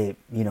if they,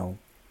 you know,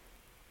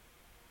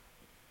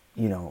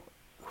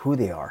 who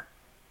they are,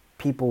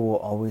 people will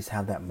always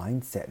have that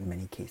mindset in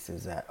many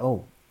cases that,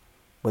 oh,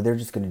 but they're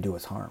just going to do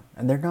us harm.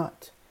 And they're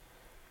not.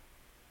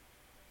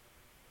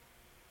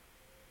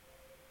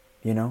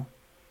 You know?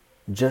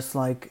 Just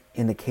like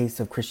in the case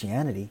of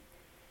Christianity,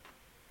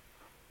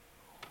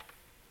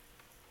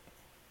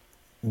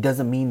 it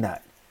doesn't mean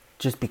that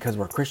just because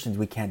we're Christians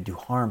we can't do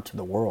harm to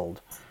the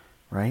world,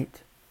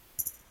 right?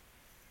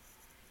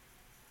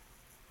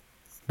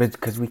 But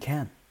because we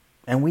can.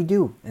 And we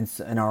do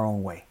in our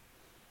own way,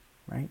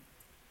 right?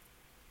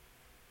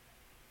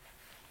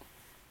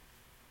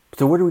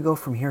 So where do we go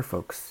from here,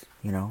 folks?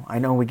 You know, I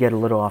know we get a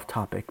little off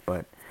topic,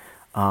 but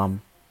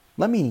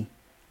let me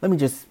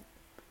just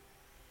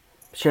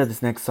share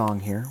this next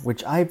song here,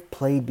 which I've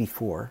played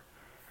before,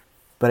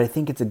 but I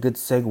think it's a good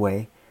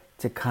segue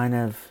to kind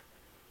of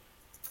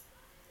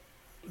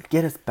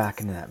get us back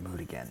into that mood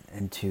again,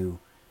 into,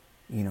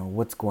 you know,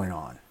 what's going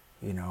on,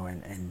 you know,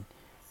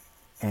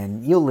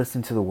 and you'll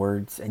listen to the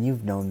words and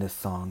you've known this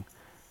song,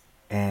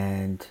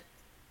 and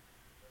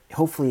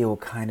hopefully it will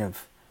kind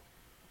of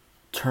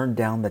turn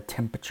down the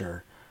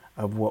temperature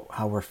of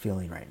how we're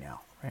feeling right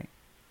now, right?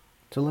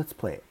 So let's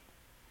play it.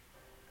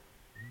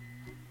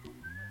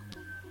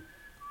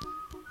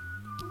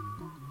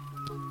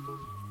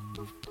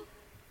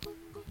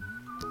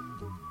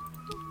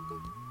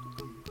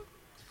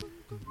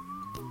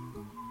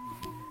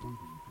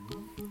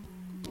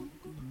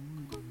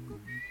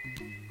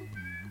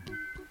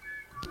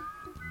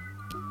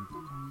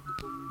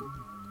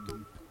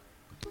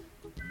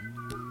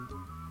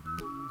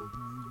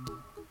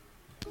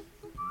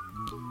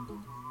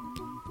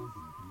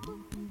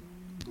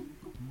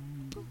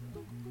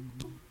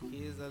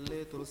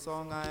 little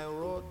song I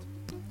wrote.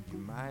 You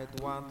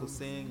might want to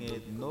sing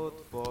it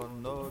note for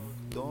note.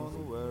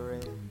 Don't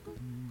worry,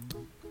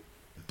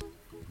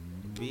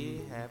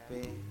 be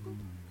happy.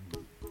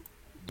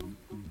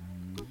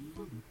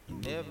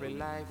 In every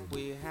life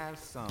we have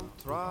some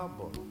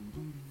trouble.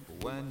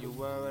 But when you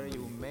worry,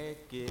 you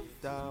make it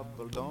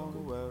double.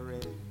 Don't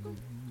worry,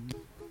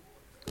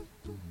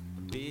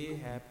 be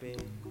happy.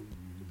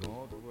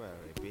 Don't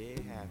worry, be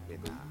happy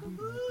now.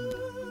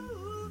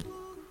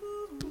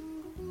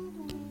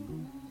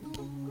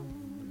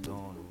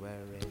 Don't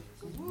worry,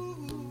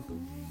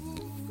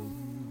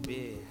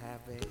 be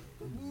happy.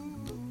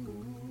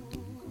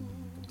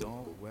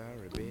 Don't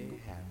worry, be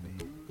happy.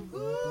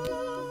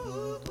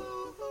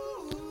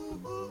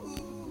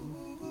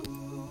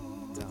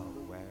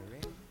 Don't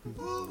worry,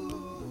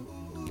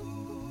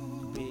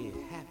 be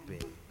happy.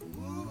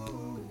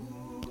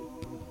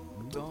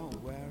 Don't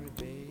worry,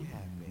 be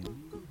happy.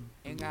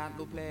 Ain't got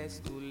no place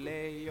to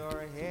lay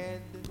your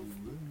head.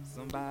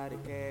 Somebody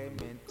came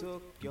and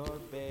took your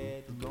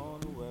bed.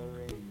 Don't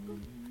worry,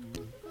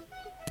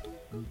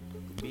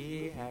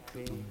 be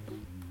happy.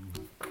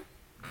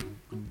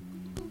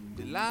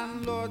 The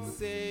landlord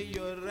say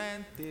your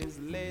rent is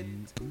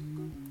late.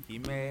 He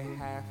may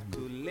have to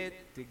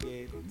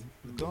litigate.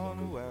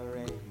 Don't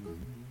worry,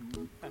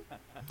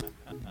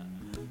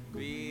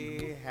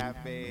 be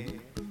happy.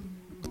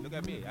 Look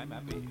at me, I'm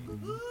happy.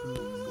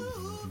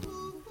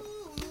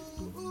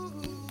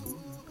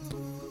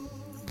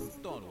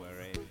 Don't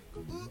worry,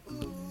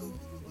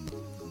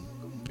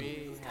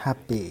 be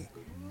Happy.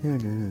 I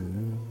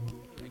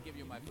give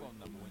you my phone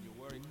number. When you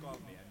worry, call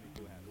me. I make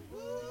you happy.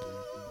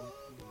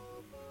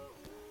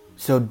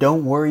 So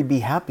don't worry, be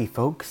happy,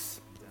 folks.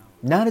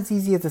 Not as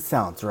easy as it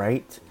sounds,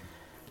 right?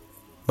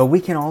 But we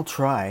can all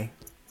try.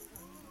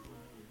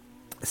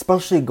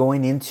 Especially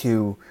going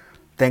into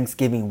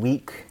Thanksgiving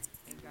week.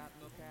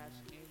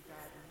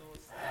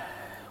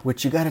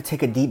 Which you got to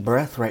take a deep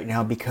breath right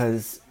now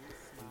because,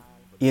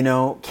 you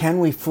know, can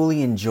we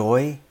fully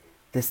enjoy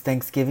this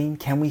Thanksgiving?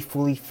 Can we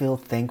fully feel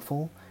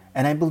thankful?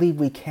 And I believe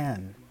we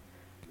can.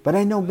 But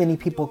I know many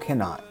people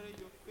cannot.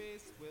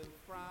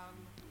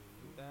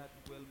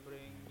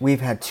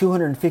 We've had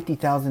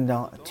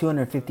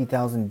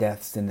 250,000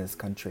 deaths in this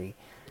country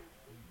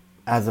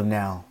as of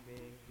now,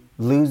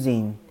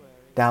 losing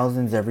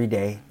thousands every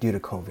day due to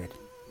COVID.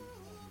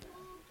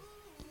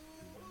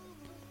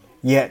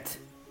 Yet,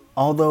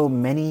 although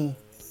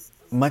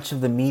much of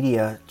the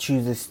media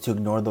chooses to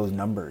ignore those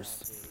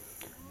numbers,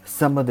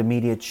 some of the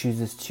media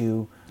chooses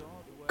to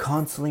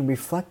constantly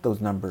reflect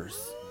those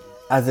numbers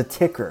as a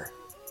ticker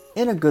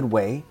in a good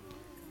way.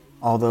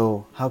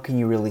 Although, how can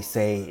you really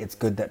say it's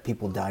good that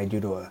people die due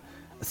to a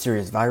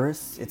serious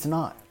virus? It's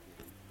not.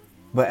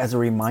 But as a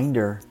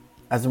reminder,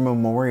 as a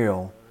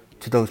memorial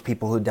to those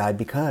people who died,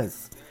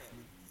 because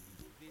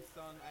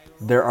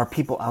there are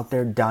people out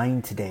there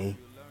dying today,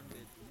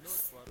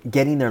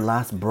 getting their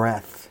last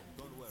breath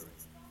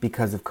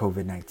because of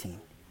COVID-19.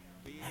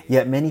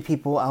 Yet many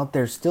people out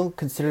there still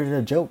consider it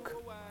a joke.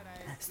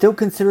 Still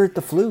consider it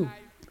the flu.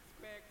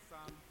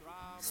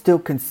 Still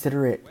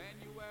consider it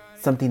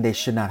something they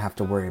should not have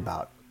to worry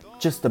about.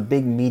 Just a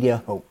big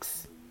media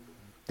hoax.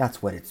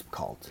 That's what it's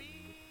called.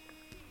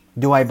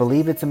 Do I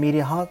believe it's a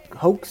media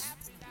hoax?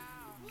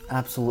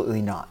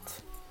 Absolutely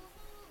not.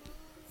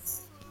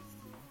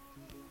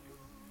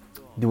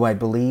 Do I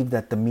believe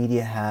that the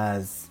media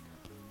has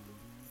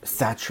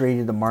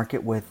saturated the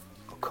market with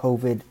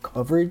COVID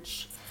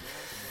coverage?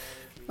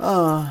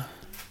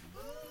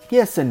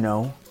 Yes and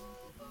no.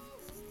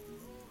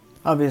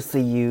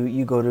 Obviously,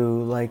 you go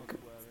to like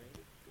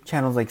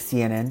channels like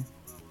CNN,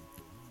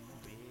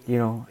 you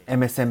know,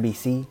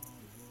 MSNBC,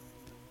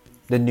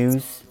 the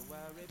news,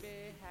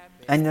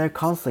 and they're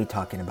constantly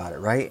talking about it,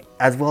 right?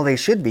 As well they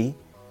should be,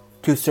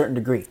 to a certain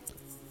degree.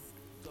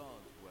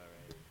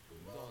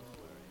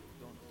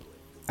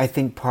 I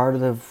think part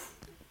of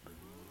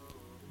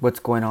what's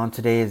going on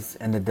today is,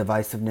 and the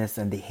divisiveness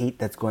and the hate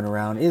that's going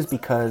around, is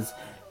because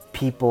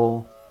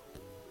people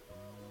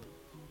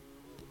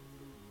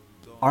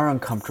are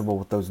uncomfortable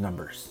with those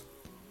numbers.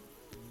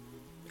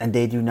 And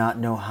they do not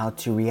know how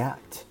to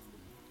react.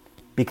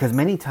 Because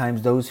many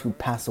times those who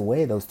pass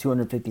away, those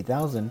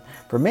 250,000,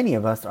 for many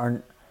of us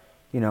aren't,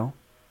 you know,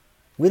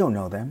 we don't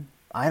know them.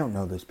 I don't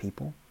know those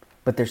people.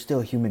 But they're still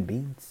human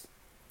beings.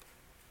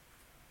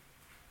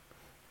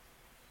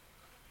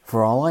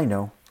 For all I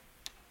know,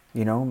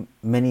 you know,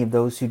 many of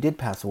those who did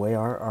pass away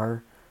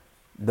are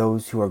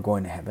those who are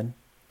going to heaven.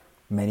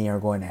 Many are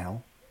going to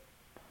hell.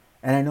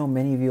 And I know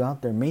many of you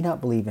out there may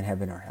not believe in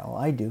heaven or hell.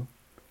 I do.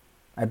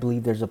 I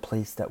believe there's a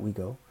place that we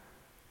go.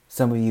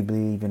 Some of you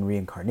believe in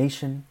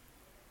reincarnation.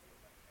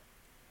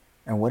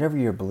 And whatever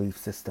your belief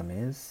system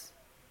is,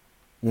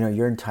 you know,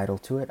 you're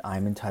entitled to it.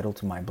 I'm entitled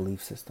to my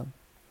belief system.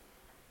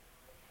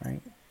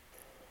 Right?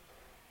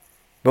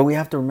 But we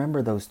have to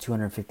remember those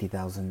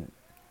 250,000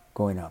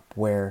 going up,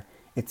 where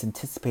it's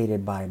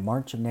anticipated by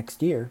March of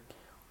next year,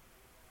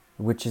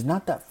 which is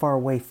not that far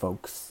away,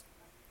 folks,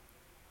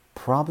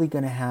 probably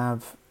going to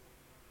have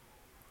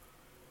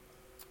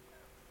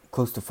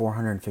close to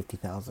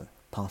 450,000,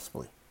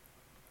 possibly.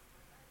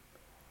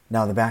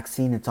 Now the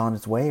vaccine, it's on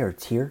its way, or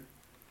it's here,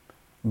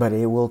 but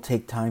it will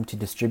take time to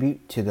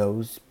distribute to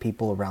those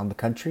people around the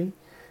country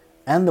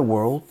and the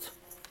world.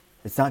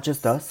 It's not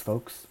just us,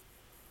 folks.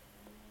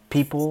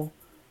 People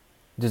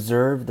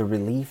deserve the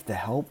relief, the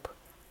help,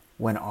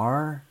 when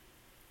our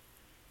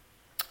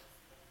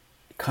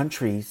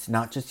countries,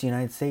 not just the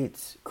United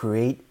States,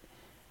 create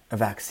a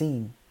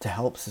vaccine to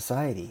help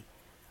society.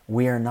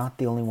 We are not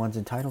the only ones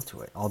entitled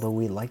to it, although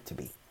we'd like to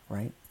be,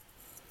 right?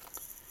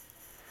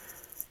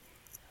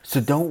 So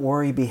don't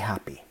worry, be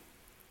happy.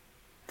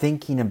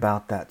 Thinking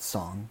about that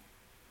song,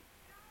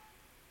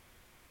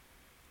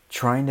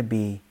 trying to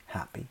be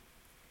happy.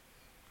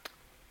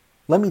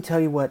 Let me tell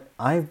you what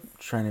I'm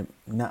trying to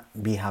not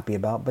be happy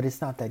about, but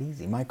it's not that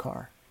easy. My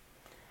car.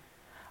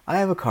 I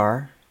have a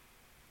car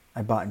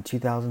I bought in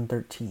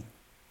 2013.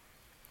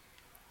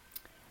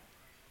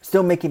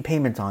 Still making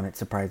payments on it,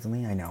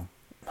 surprisingly. I know.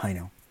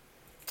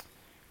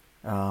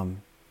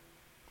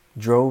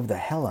 Drove the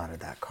hell out of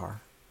that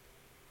car.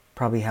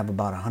 Probably have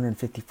about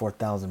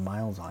 154,000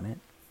 miles on it.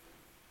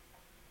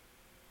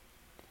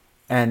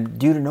 And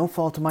due to no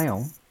fault of my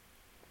own,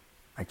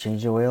 I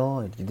changed the oil,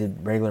 I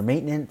did regular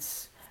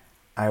maintenance.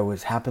 I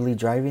was happily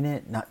driving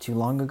it not too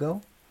long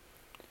ago.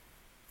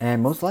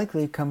 And most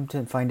likely, come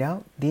to find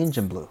out, the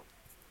engine blew.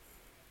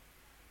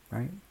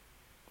 Right?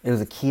 It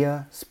was a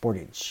Kia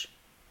Sportage.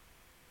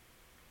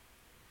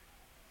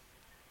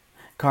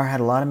 Car had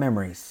a lot of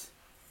memories.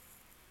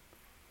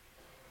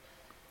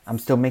 I'm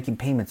still making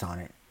payments on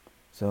it.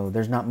 So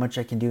there's not much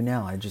I can do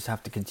now. I just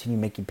have to continue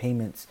making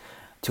payments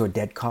to a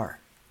dead car.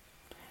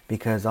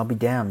 Because I'll be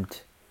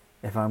damned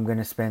if I'm going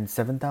to spend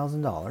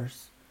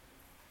 $7,000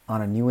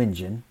 on a new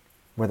engine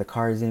where the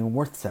car isn't even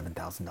worth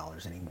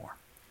 $7,000 anymore.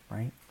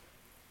 Right?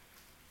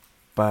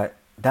 But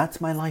that's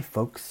my life,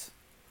 folks.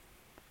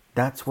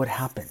 That's what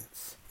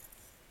happens.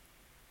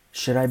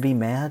 Should I be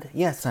mad?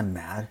 Yes, I'm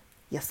mad.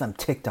 Yes, I'm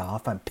ticked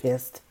off. I'm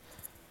pissed.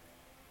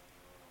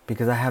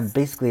 Because I have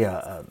basically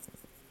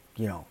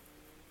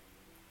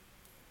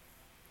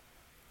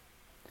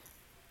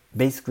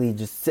basically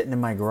just sitting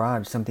in my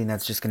garage, something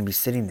that's just going to be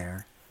sitting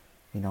there,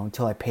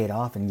 until I pay it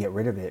off and get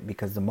rid of it.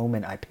 Because the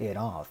moment I pay it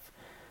off,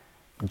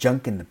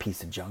 junk in the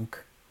piece of junk,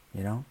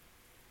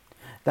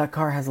 That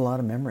car has a lot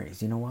of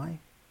memories. You know why?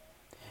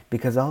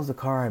 Because that was the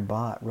car I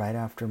bought right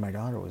after my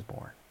daughter was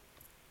born.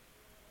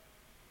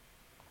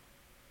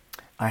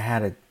 I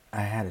had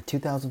a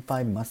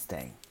 2005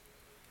 Mustang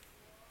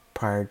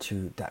prior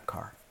to that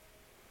car.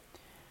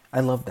 I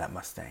loved that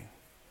Mustang.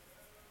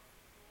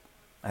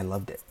 I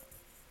loved it.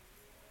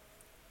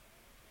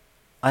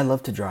 I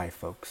love to drive,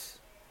 folks.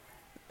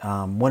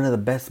 One of the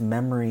best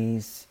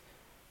memories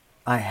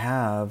I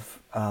have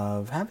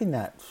of having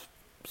that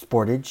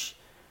Sportage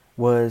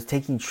was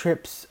taking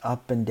trips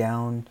up and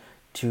down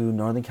to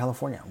Northern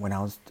California when I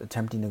was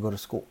attempting to go to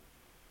school.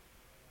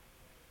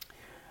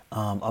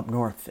 Up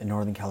north in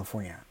Northern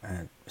California.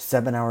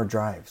 7-hour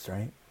drives,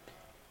 right?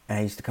 And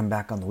I used to come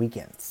back on the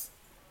weekends.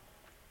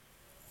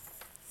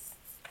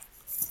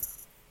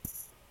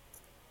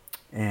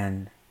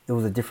 And it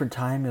was a different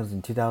time. It was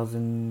in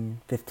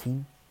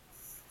 2015.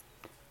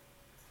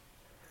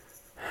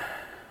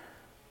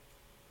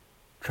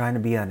 Trying to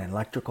be an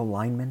electrical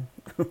lineman.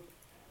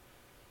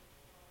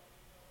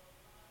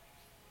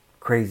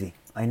 Crazy,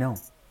 I know.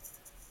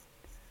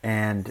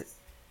 And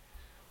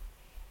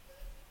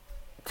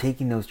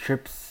taking those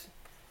trips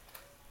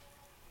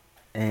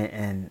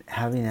and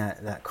having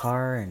that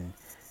car,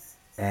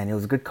 and it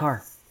was a good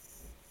car.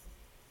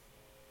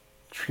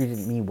 Treated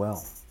me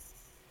well.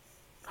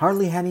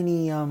 Hardly had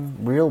any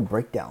real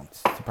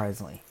breakdowns,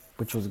 surprisingly,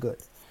 which was good.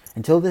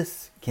 Until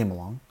this came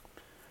along.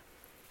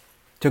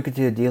 Took it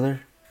to the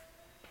dealer.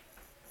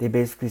 They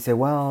basically said,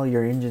 well,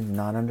 your engine's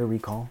not under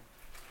recall.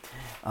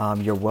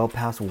 You're well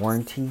past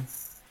warranty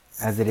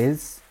as it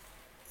is.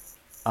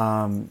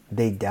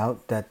 They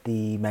doubt that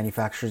the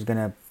manufacturer is going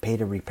to pay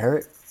to repair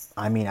it.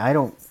 I mean,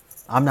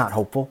 I'm not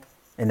hopeful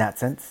in that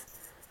sense.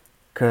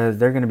 Because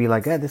they're going to be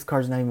like, this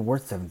car's not even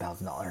worth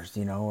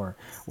 $7,000, or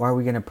why are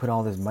we going to put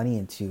all this money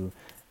into,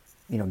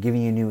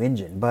 giving you a new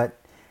engine? But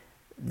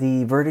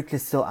the verdict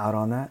is still out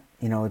on that.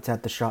 It's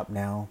at the shop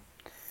now,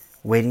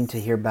 waiting to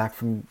hear back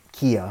from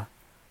Kia.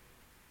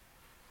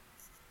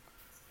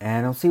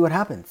 And I'll see what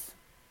happens.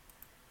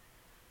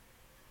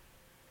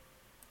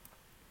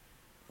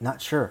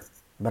 Not sure,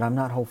 but I'm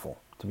not hopeful,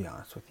 to be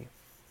honest with you.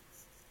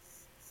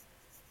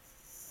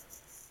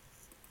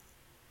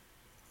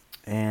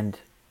 And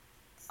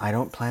I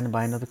don't plan to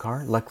buy another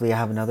car. Luckily, I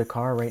have another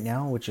car right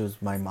now, which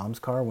was my mom's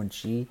car when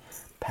she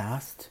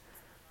passed.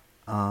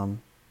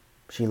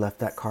 She left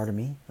that car to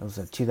me. It was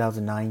a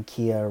 2009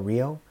 Kia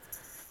Rio.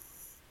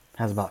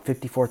 Has about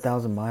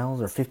 54,000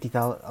 miles, or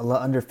 50,000,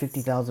 under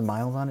 50,000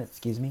 miles on it,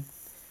 excuse me.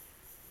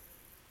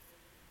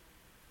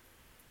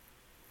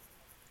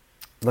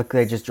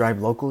 Luckily, I just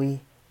drive locally.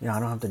 I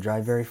don't have to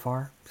drive very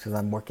far because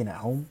I'm working at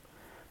home.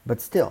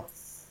 But still,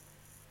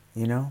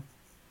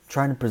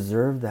 trying to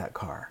preserve that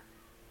car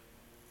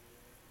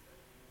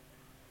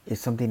is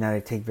something that I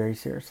take very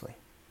seriously.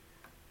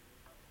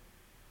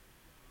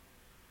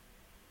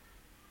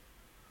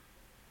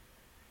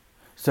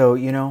 So,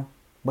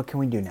 what can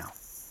we do now?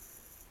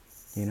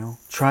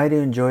 Try to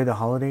enjoy the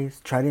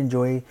holidays. Try to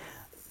enjoy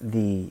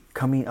the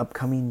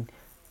upcoming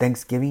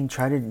Thanksgiving.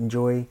 Try to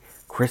enjoy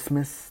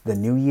Christmas, the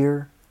New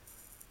Year.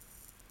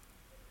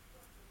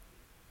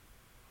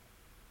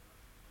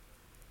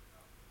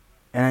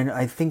 And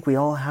I think we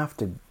all have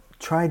to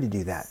try to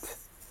do that.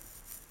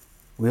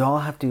 We all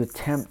have to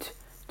attempt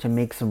to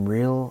make some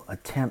real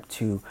attempt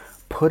to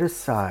put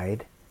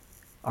aside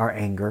our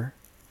anger,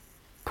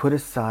 put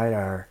aside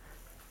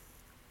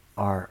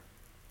our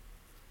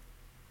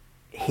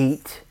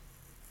hate,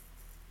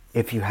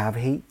 if you have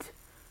hate,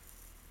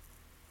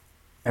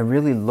 and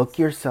really look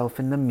yourself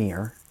in the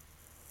mirror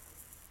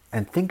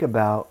and think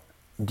about,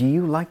 do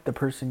you like the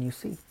person you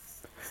see?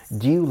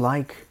 Do you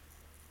like,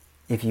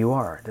 if you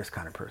are this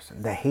kind of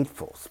person, the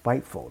hateful,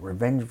 spiteful,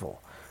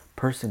 revengeful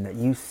person that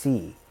you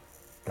see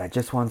that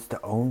just wants to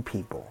own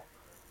people,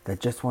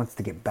 that just wants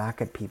to get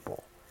back at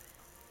people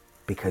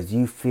because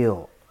you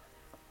feel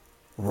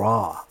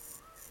raw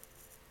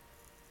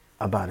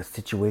about a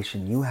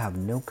situation you have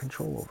no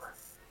control over?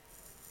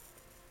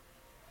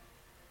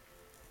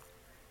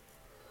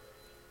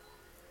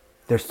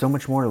 There's so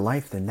much more to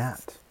life than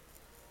that.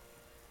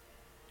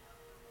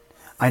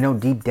 I know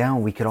deep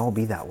down we could all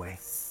be that way.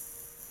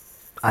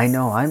 I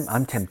know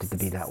I'm tempted to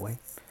be that way.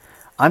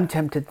 I'm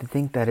tempted to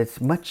think that it's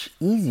much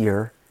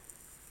easier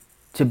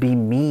to be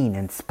mean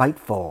and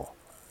spiteful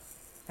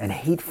and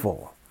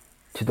hateful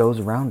to those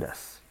around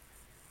us,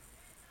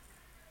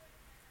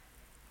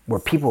 where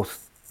people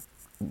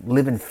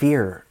live in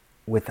fear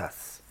with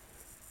us.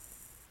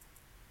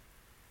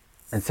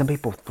 And some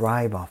people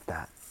thrive off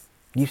that.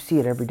 You see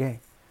it every day.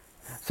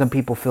 Some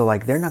people feel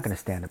like they're not going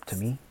to stand up to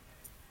me.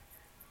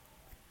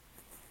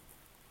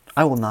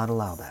 I will not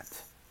allow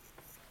that.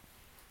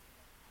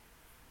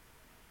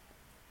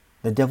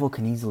 The devil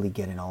can easily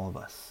get in all of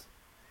us.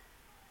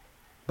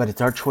 But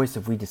it's our choice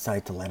if we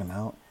decide to let him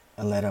out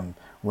and let him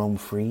roam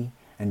free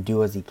and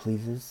do as he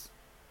pleases.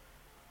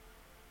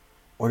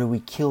 Or do we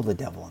kill the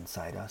devil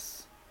inside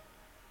us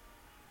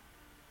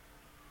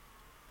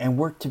and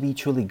work to be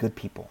truly good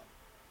people?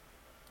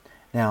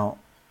 Now,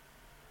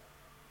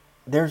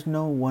 there's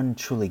no one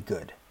truly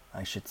good,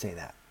 I should say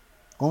that.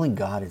 Only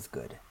God is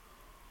good.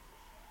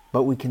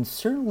 But we can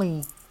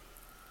certainly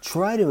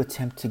try to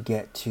attempt to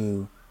get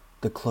to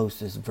the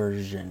closest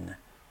version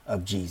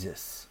of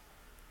Jesus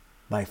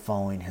by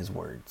following his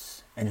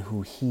words and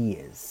who he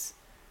is.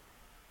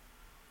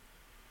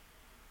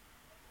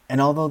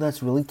 And although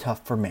that's really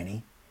tough for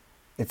many,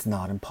 it's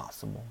not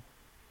impossible.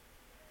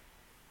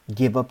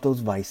 Give up those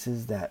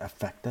vices that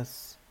affect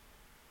us.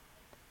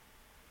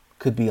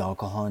 Could be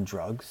alcohol and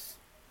drugs.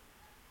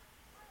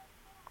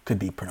 Could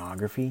be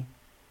pornography.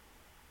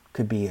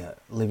 Could be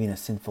living a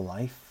sinful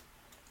life.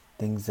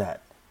 Things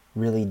that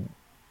really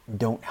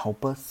don't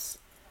help us,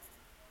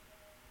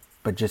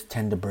 but just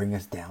tend to bring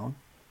us down.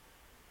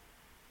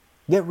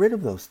 Get rid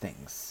of those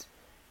things.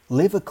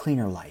 Live a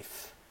cleaner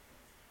life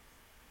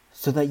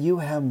so that you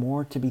have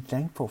more to be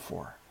thankful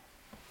for.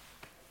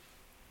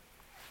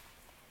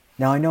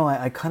 Now, I know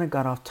I kind of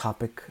got off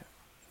topic,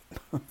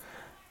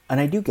 and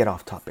I do get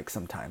off topic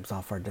sometimes,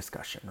 off our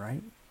discussion,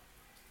 right?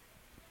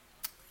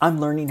 I'm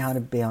learning how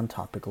to be on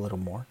topic a little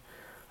more.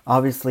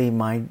 Obviously,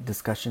 my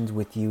discussions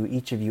with you,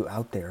 each of you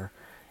out there,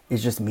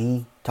 is just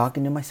me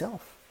talking to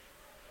myself,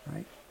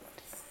 right?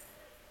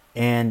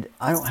 And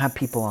I don't have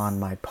people on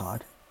my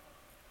pod,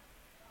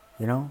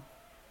 I'm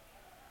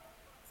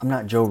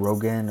not Joe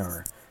Rogan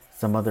or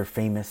some other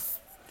famous,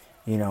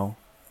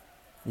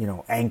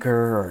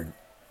 anchor or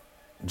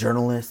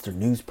journalist or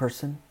news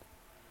person.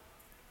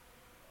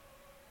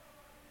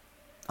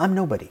 I'm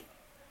nobody.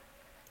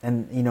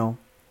 And,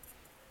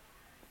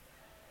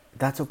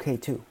 that's okay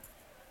too.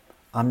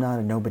 I'm not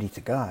a nobody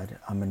to God.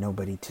 I'm a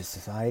nobody to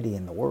society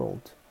and the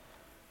world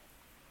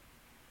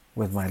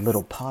with my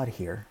little pod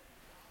here,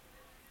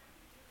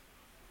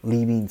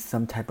 leaving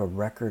some type of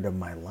record of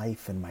my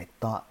life and my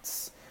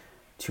thoughts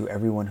to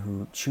everyone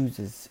who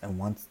chooses and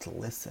wants to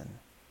listen.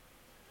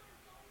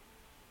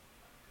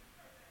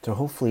 So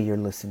hopefully you're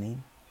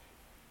listening.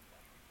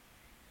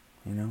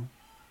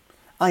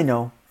 I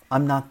know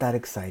I'm not that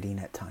exciting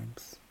at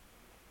times.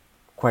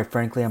 Quite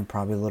frankly, I'm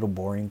probably a little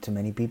boring to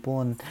many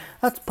people, and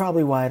that's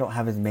probably why I don't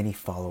have as many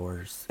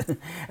followers,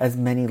 as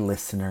many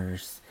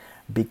listeners,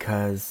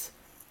 because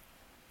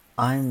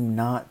I'm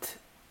not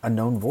a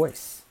known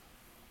voice.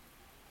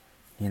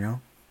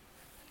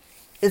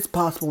 It's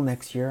possible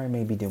next year I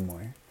maybe do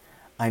more.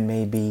 I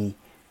may be,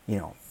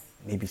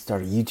 maybe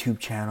start a YouTube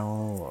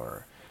channel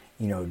or,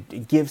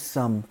 give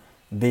some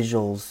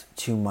visuals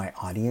to my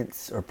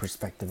audience or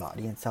prospective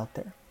audience out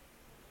there,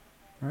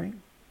 right?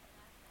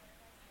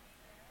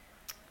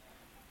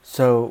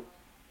 So,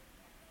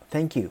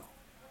 thank you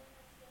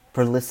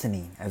for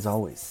listening, as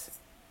always.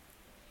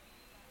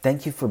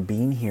 Thank you for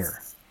being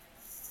here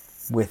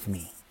with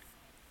me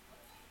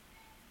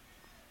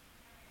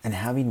and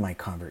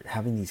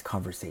having these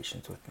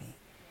conversations with me.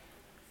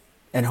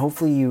 And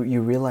hopefully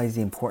you realize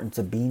the importance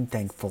of being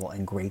thankful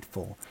and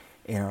grateful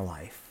in our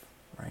life,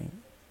 right?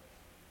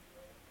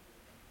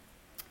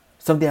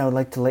 Something I would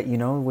like to let you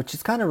know, which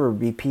is kind of a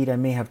repeat, I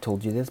may have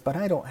told you this, but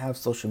I don't have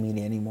social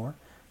media anymore,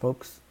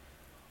 folks.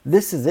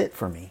 This is it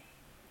for me,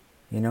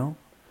 you know?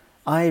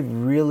 I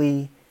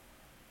really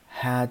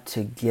had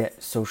to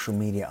get social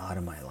media out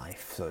of my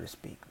life, so to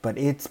speak, but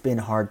it's been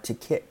hard to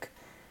kick.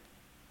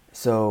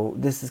 So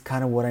this is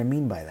kind of what I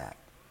mean by that.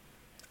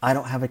 I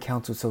don't have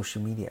accounts with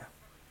social media,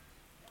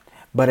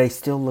 but I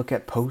still look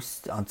at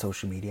posts on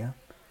social media.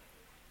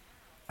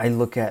 I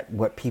look at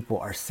what people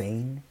are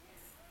saying.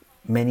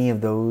 Many of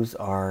those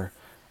are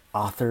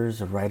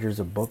authors or writers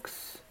of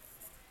books,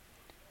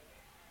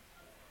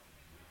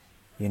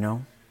 you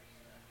know,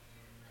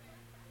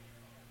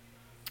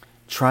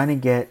 trying to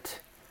get,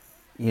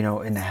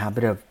 in the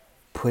habit of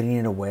putting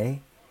it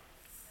away,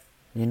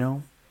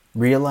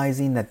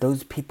 realizing that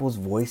those people's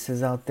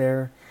voices out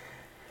there,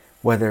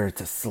 whether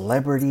it's a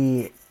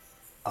celebrity,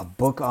 a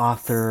book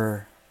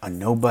author, a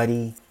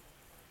nobody,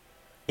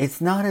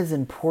 it's not as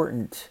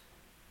important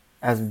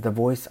as the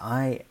voice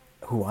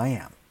who I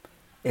am.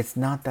 It's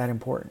not that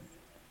important.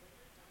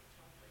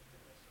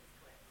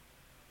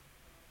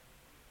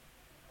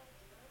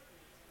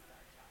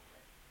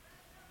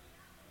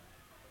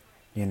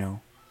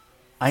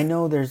 I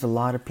know there's a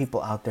lot of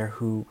people out there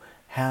who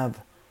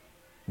have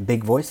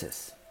big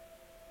voices,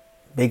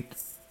 big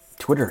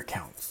Twitter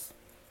accounts,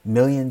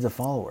 millions of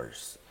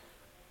followers,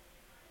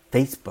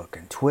 Facebook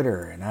and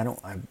Twitter, and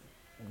I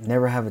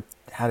never had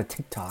a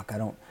TikTok. I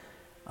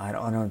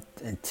don't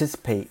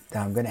anticipate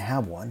that I'm going to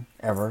have one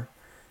ever,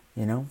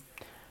 you know.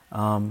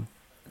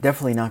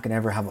 Definitely not going to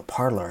ever have a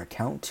Parler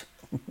account,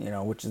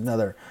 which is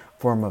another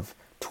form of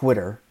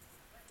Twitter.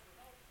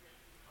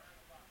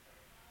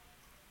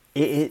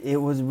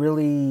 It was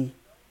really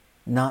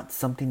not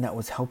something that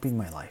was helping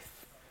my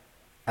life.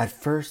 At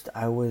first,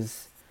 I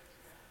was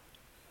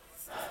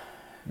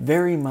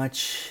very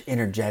much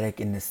energetic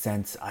in the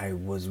sense I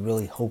was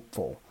really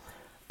hopeful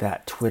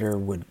that Twitter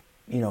would,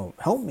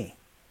 help me,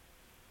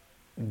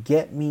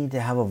 get me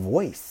to have a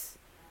voice,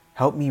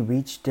 help me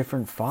reach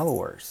different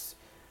followers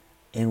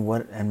in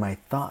my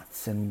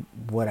thoughts and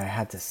what I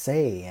had to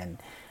say, and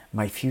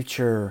my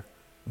future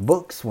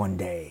books one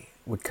day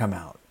would come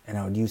out and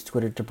I would use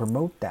Twitter to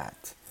promote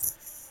that.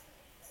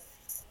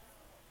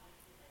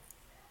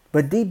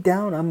 But deep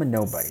down, I'm a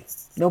nobody.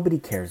 Nobody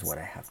cares what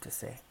I have to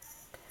say.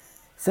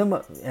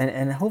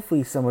 And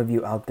hopefully some of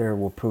you out there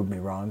will prove me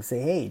wrong.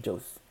 Say, hey,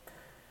 Joseph,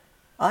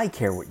 I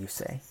care what you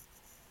say.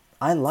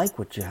 I like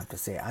what you have to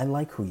say. I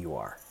like who you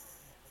are.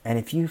 And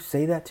if you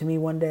say that to me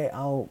one day,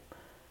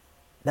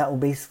 that will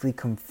basically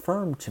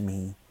confirm to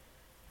me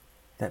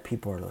that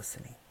people are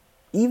listening.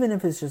 Even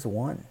if it's just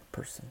one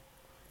person.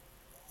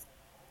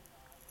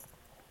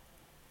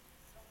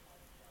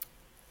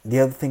 The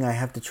other thing I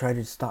have to try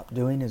to stop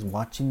doing is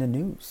watching the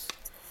news.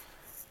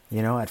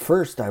 At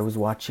first I was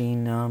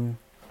watching,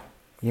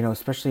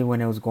 especially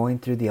when I was going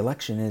through the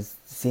election, is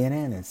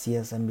CNN and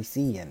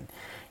CSNBC. And,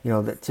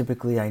 that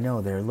typically I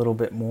know they're a little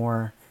bit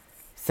more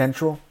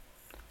central.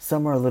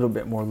 Some are a little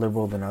bit more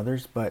liberal than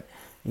others, but,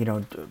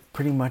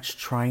 pretty much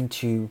trying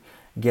to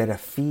get a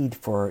feed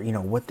for,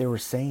 what they were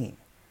saying.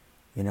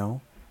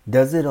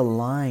 Does it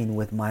align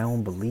with my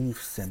own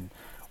beliefs and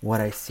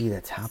what I see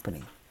that's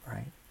happening,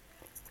 right?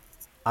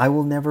 I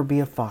will never be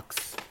a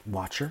Fox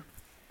watcher.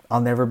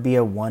 I'll never be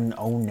a One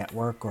O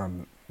Network or a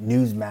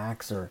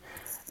Newsmax or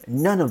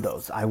none of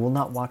those. I will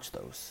not watch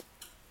those.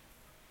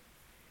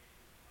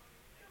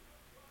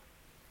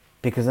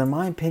 Because in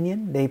my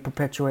opinion, they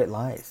perpetuate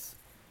lies.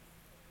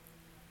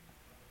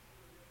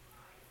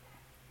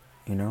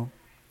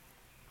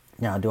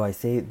 Now, do I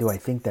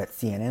think that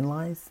CNN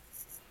lies?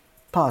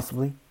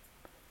 Possibly.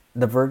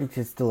 The verdict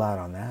is still out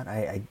on that.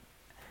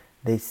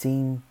 They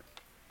seem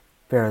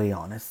fairly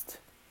honest.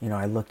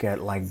 I look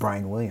at like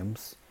Brian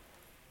Williams.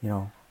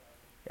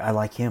 I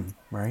like him,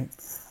 right?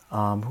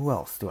 Who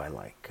else do I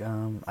like?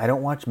 I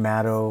don't watch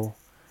Maddow.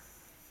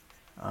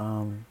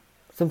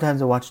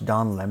 Sometimes I watch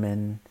Don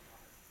Lemon.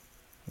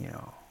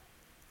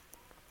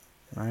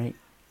 Right?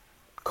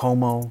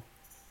 Como.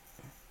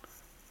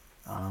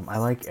 I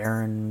like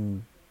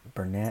Erin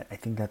Burnett. I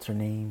think that's her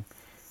name.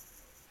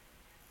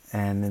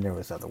 And then there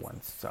was other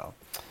ones. So,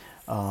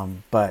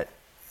 but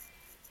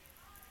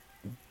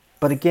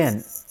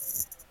again,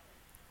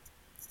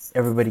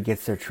 everybody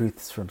gets their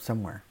truths from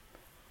somewhere.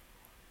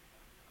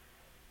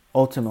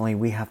 Ultimately,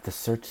 we have to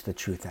search the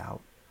truth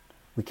out.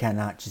 We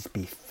cannot just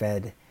be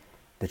fed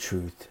the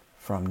truth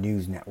from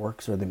news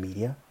networks or the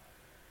media.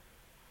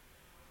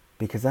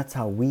 Because that's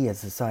how we as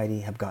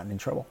society have gotten in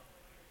trouble.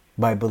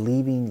 By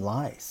believing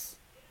lies.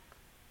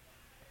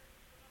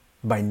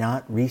 By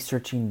not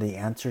researching the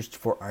answers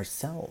for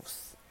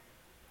ourselves.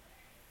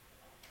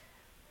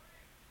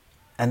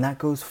 And that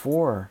goes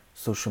for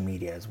social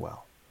media as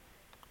well.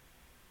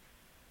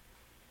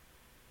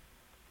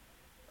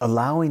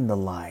 Allowing the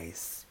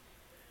lies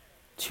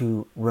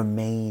to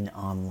remain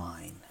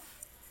online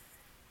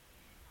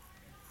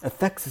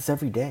affects us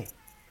every day.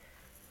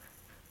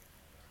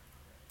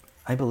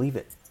 I believe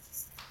it.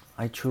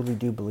 I truly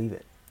do believe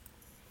it.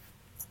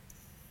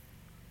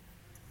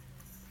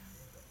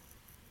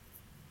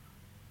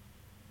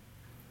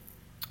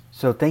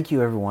 So thank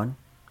you, everyone.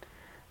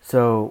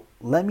 So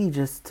let me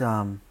just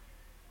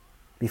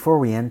before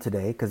we end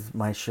today, because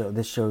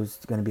this show is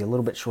going to be a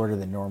little bit shorter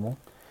than normal.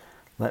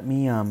 Let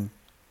me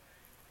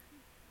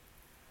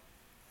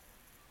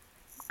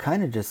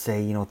kind of just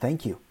say,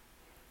 thank you.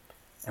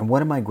 And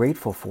what am I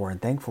grateful for and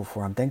thankful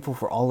for? I'm thankful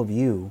for all of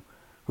you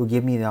who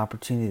give me the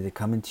opportunity to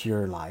come into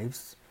your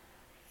lives,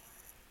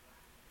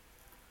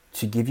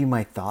 to give you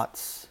my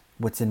thoughts,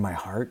 what's in my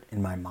heart,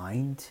 in my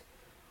mind,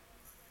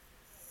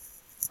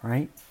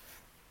 right?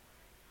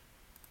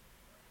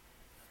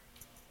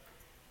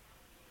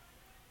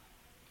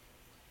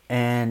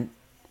 And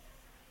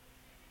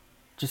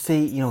just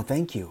say,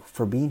 thank you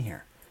for being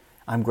here.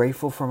 I'm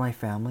grateful for my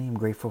family. I'm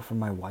grateful for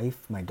my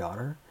wife, my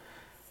daughter.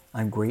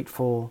 I'm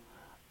grateful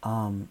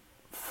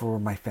for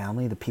my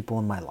family, the people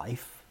in my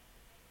life.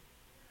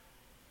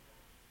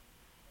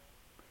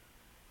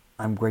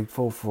 I'm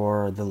grateful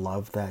for the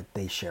love that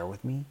they share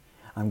with me.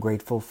 I'm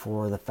grateful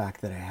for the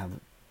fact that I have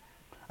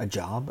a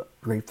job.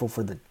 Grateful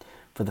for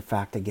the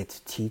fact I get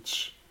to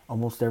teach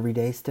almost every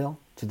day still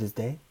to this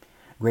day.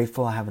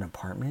 Grateful I have an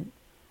apartment.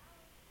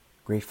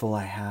 Grateful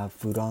I have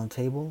food on the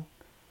table.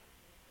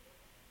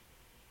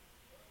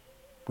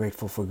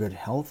 Grateful for good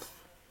health.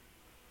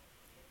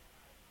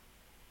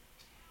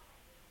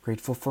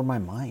 Grateful for my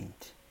mind.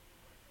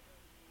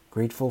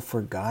 Grateful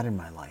for God in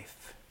my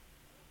life.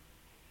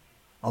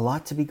 A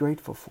lot to be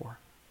grateful for.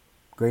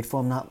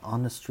 Grateful I'm not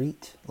on the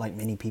street like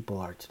many people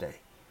are today,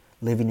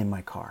 living in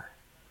my car.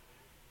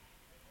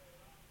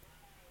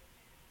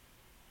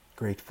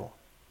 Grateful.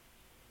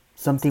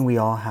 Something we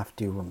all have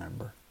to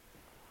remember.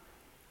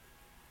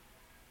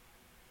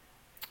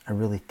 I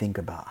really think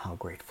about how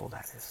grateful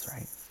that is,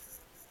 right?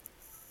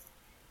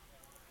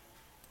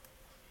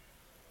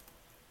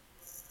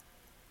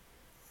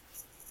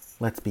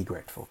 Let's be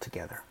grateful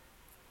together.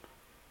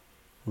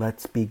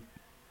 Let's be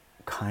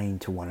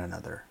kind to one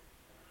another.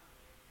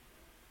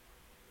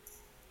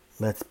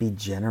 Let's be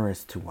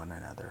generous to one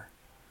another.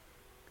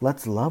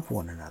 Let's love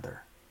one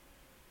another.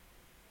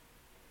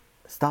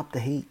 Stop the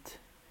hate.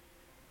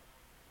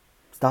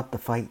 Stop the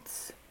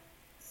fights.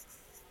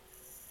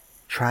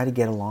 Try to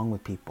get along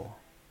with people,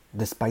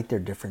 despite their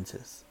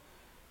differences.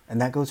 And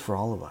that goes for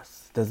all of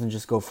us. It doesn't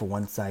just go for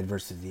one side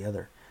versus the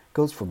other. It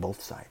goes for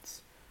both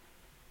sides.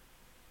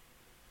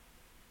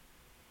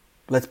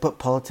 Let's put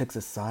politics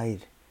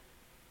aside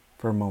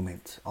for a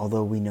moment,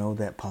 although we know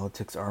that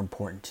politics are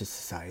important to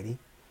society,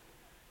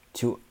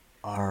 to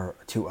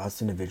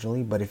us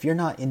individually. But if you're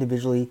not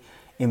individually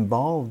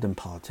involved in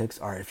politics,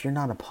 or if you're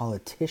not a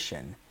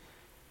politician,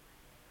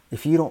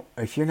 if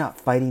you're not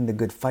fighting the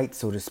good fight,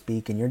 so to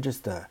speak, and you're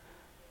just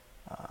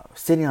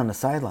sitting on the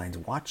sidelines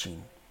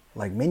watching,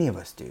 like many of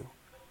us do,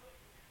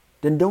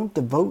 then don't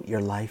devote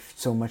your life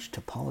so much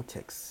to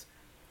politics.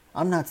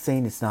 I'm not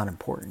saying it's not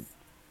important,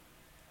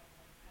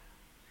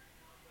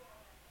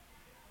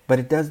 but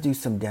it does do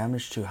some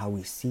damage to how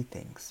we see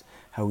things,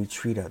 how we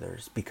treat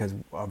others because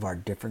of our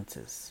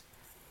differences.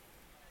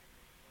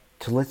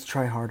 So let's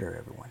try harder,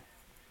 everyone.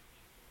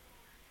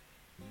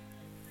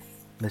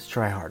 Let's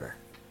try harder.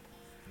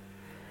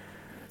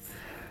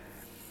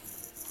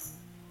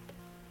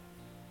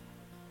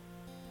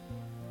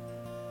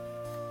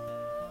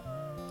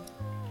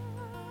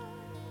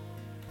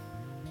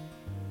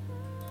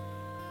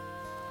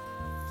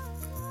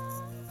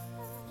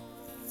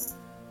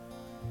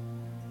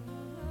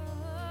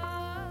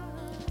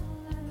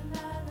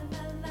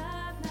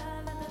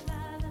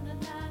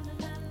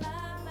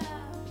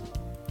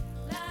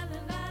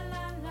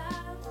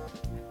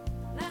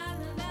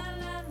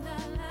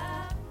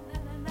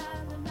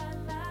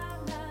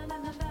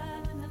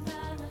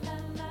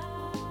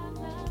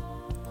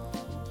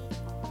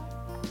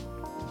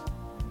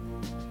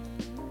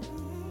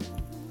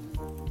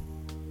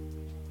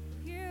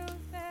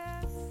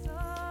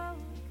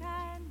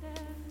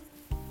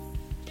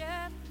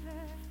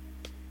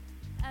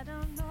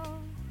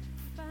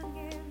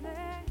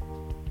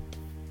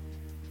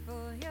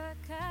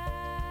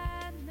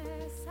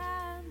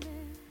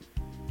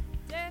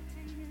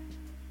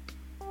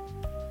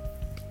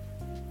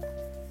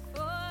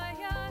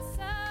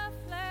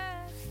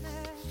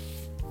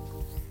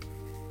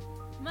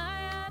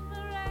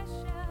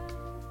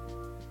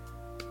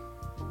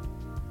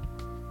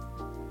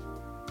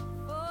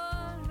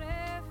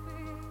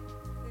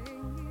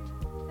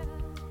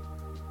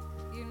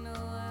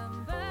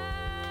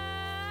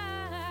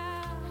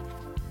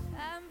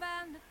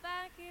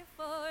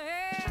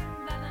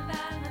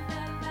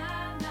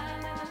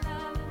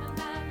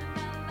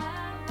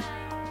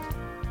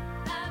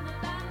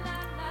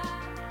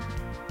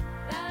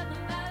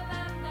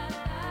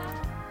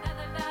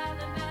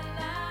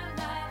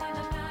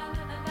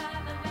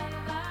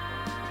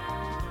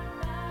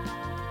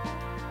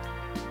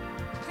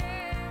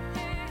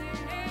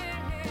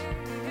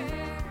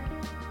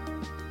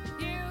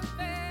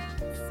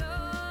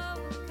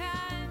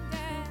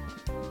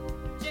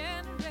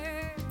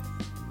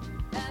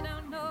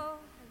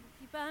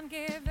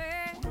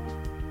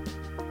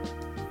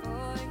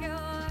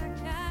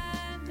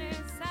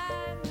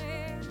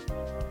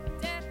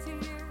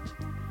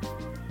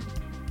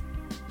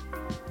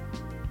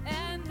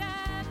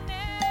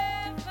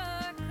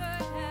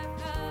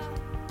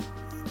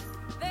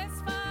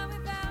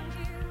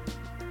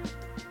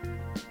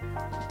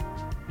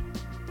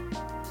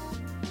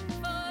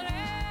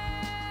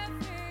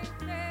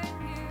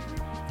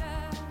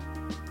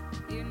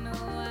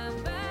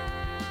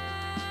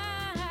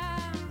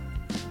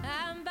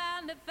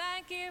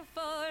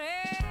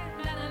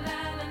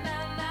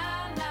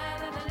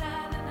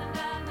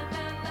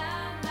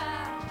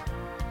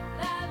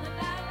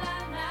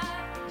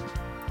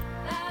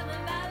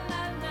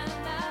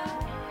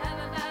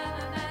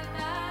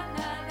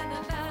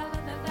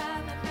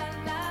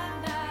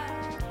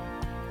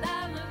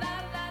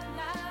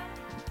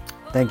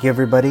 Thank you,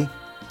 everybody,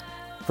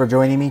 for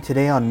joining me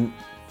today on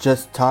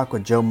Just Talk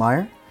with Joe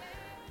Meyer.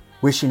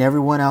 Wishing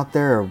everyone out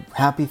there a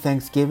happy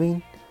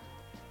Thanksgiving.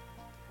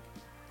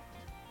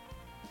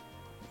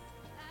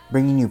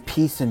 Bringing you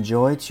peace and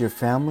joy to your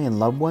family and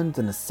loved ones,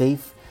 and a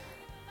safe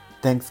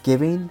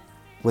Thanksgiving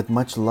with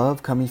much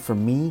love coming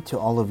from me to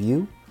all of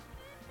you.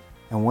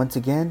 And once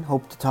again,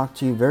 hope to talk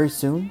to you very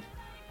soon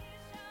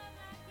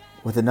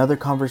with another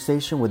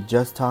conversation with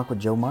Just Talk with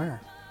Joe Meyer.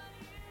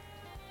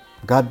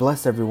 God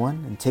bless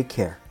everyone and take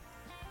care.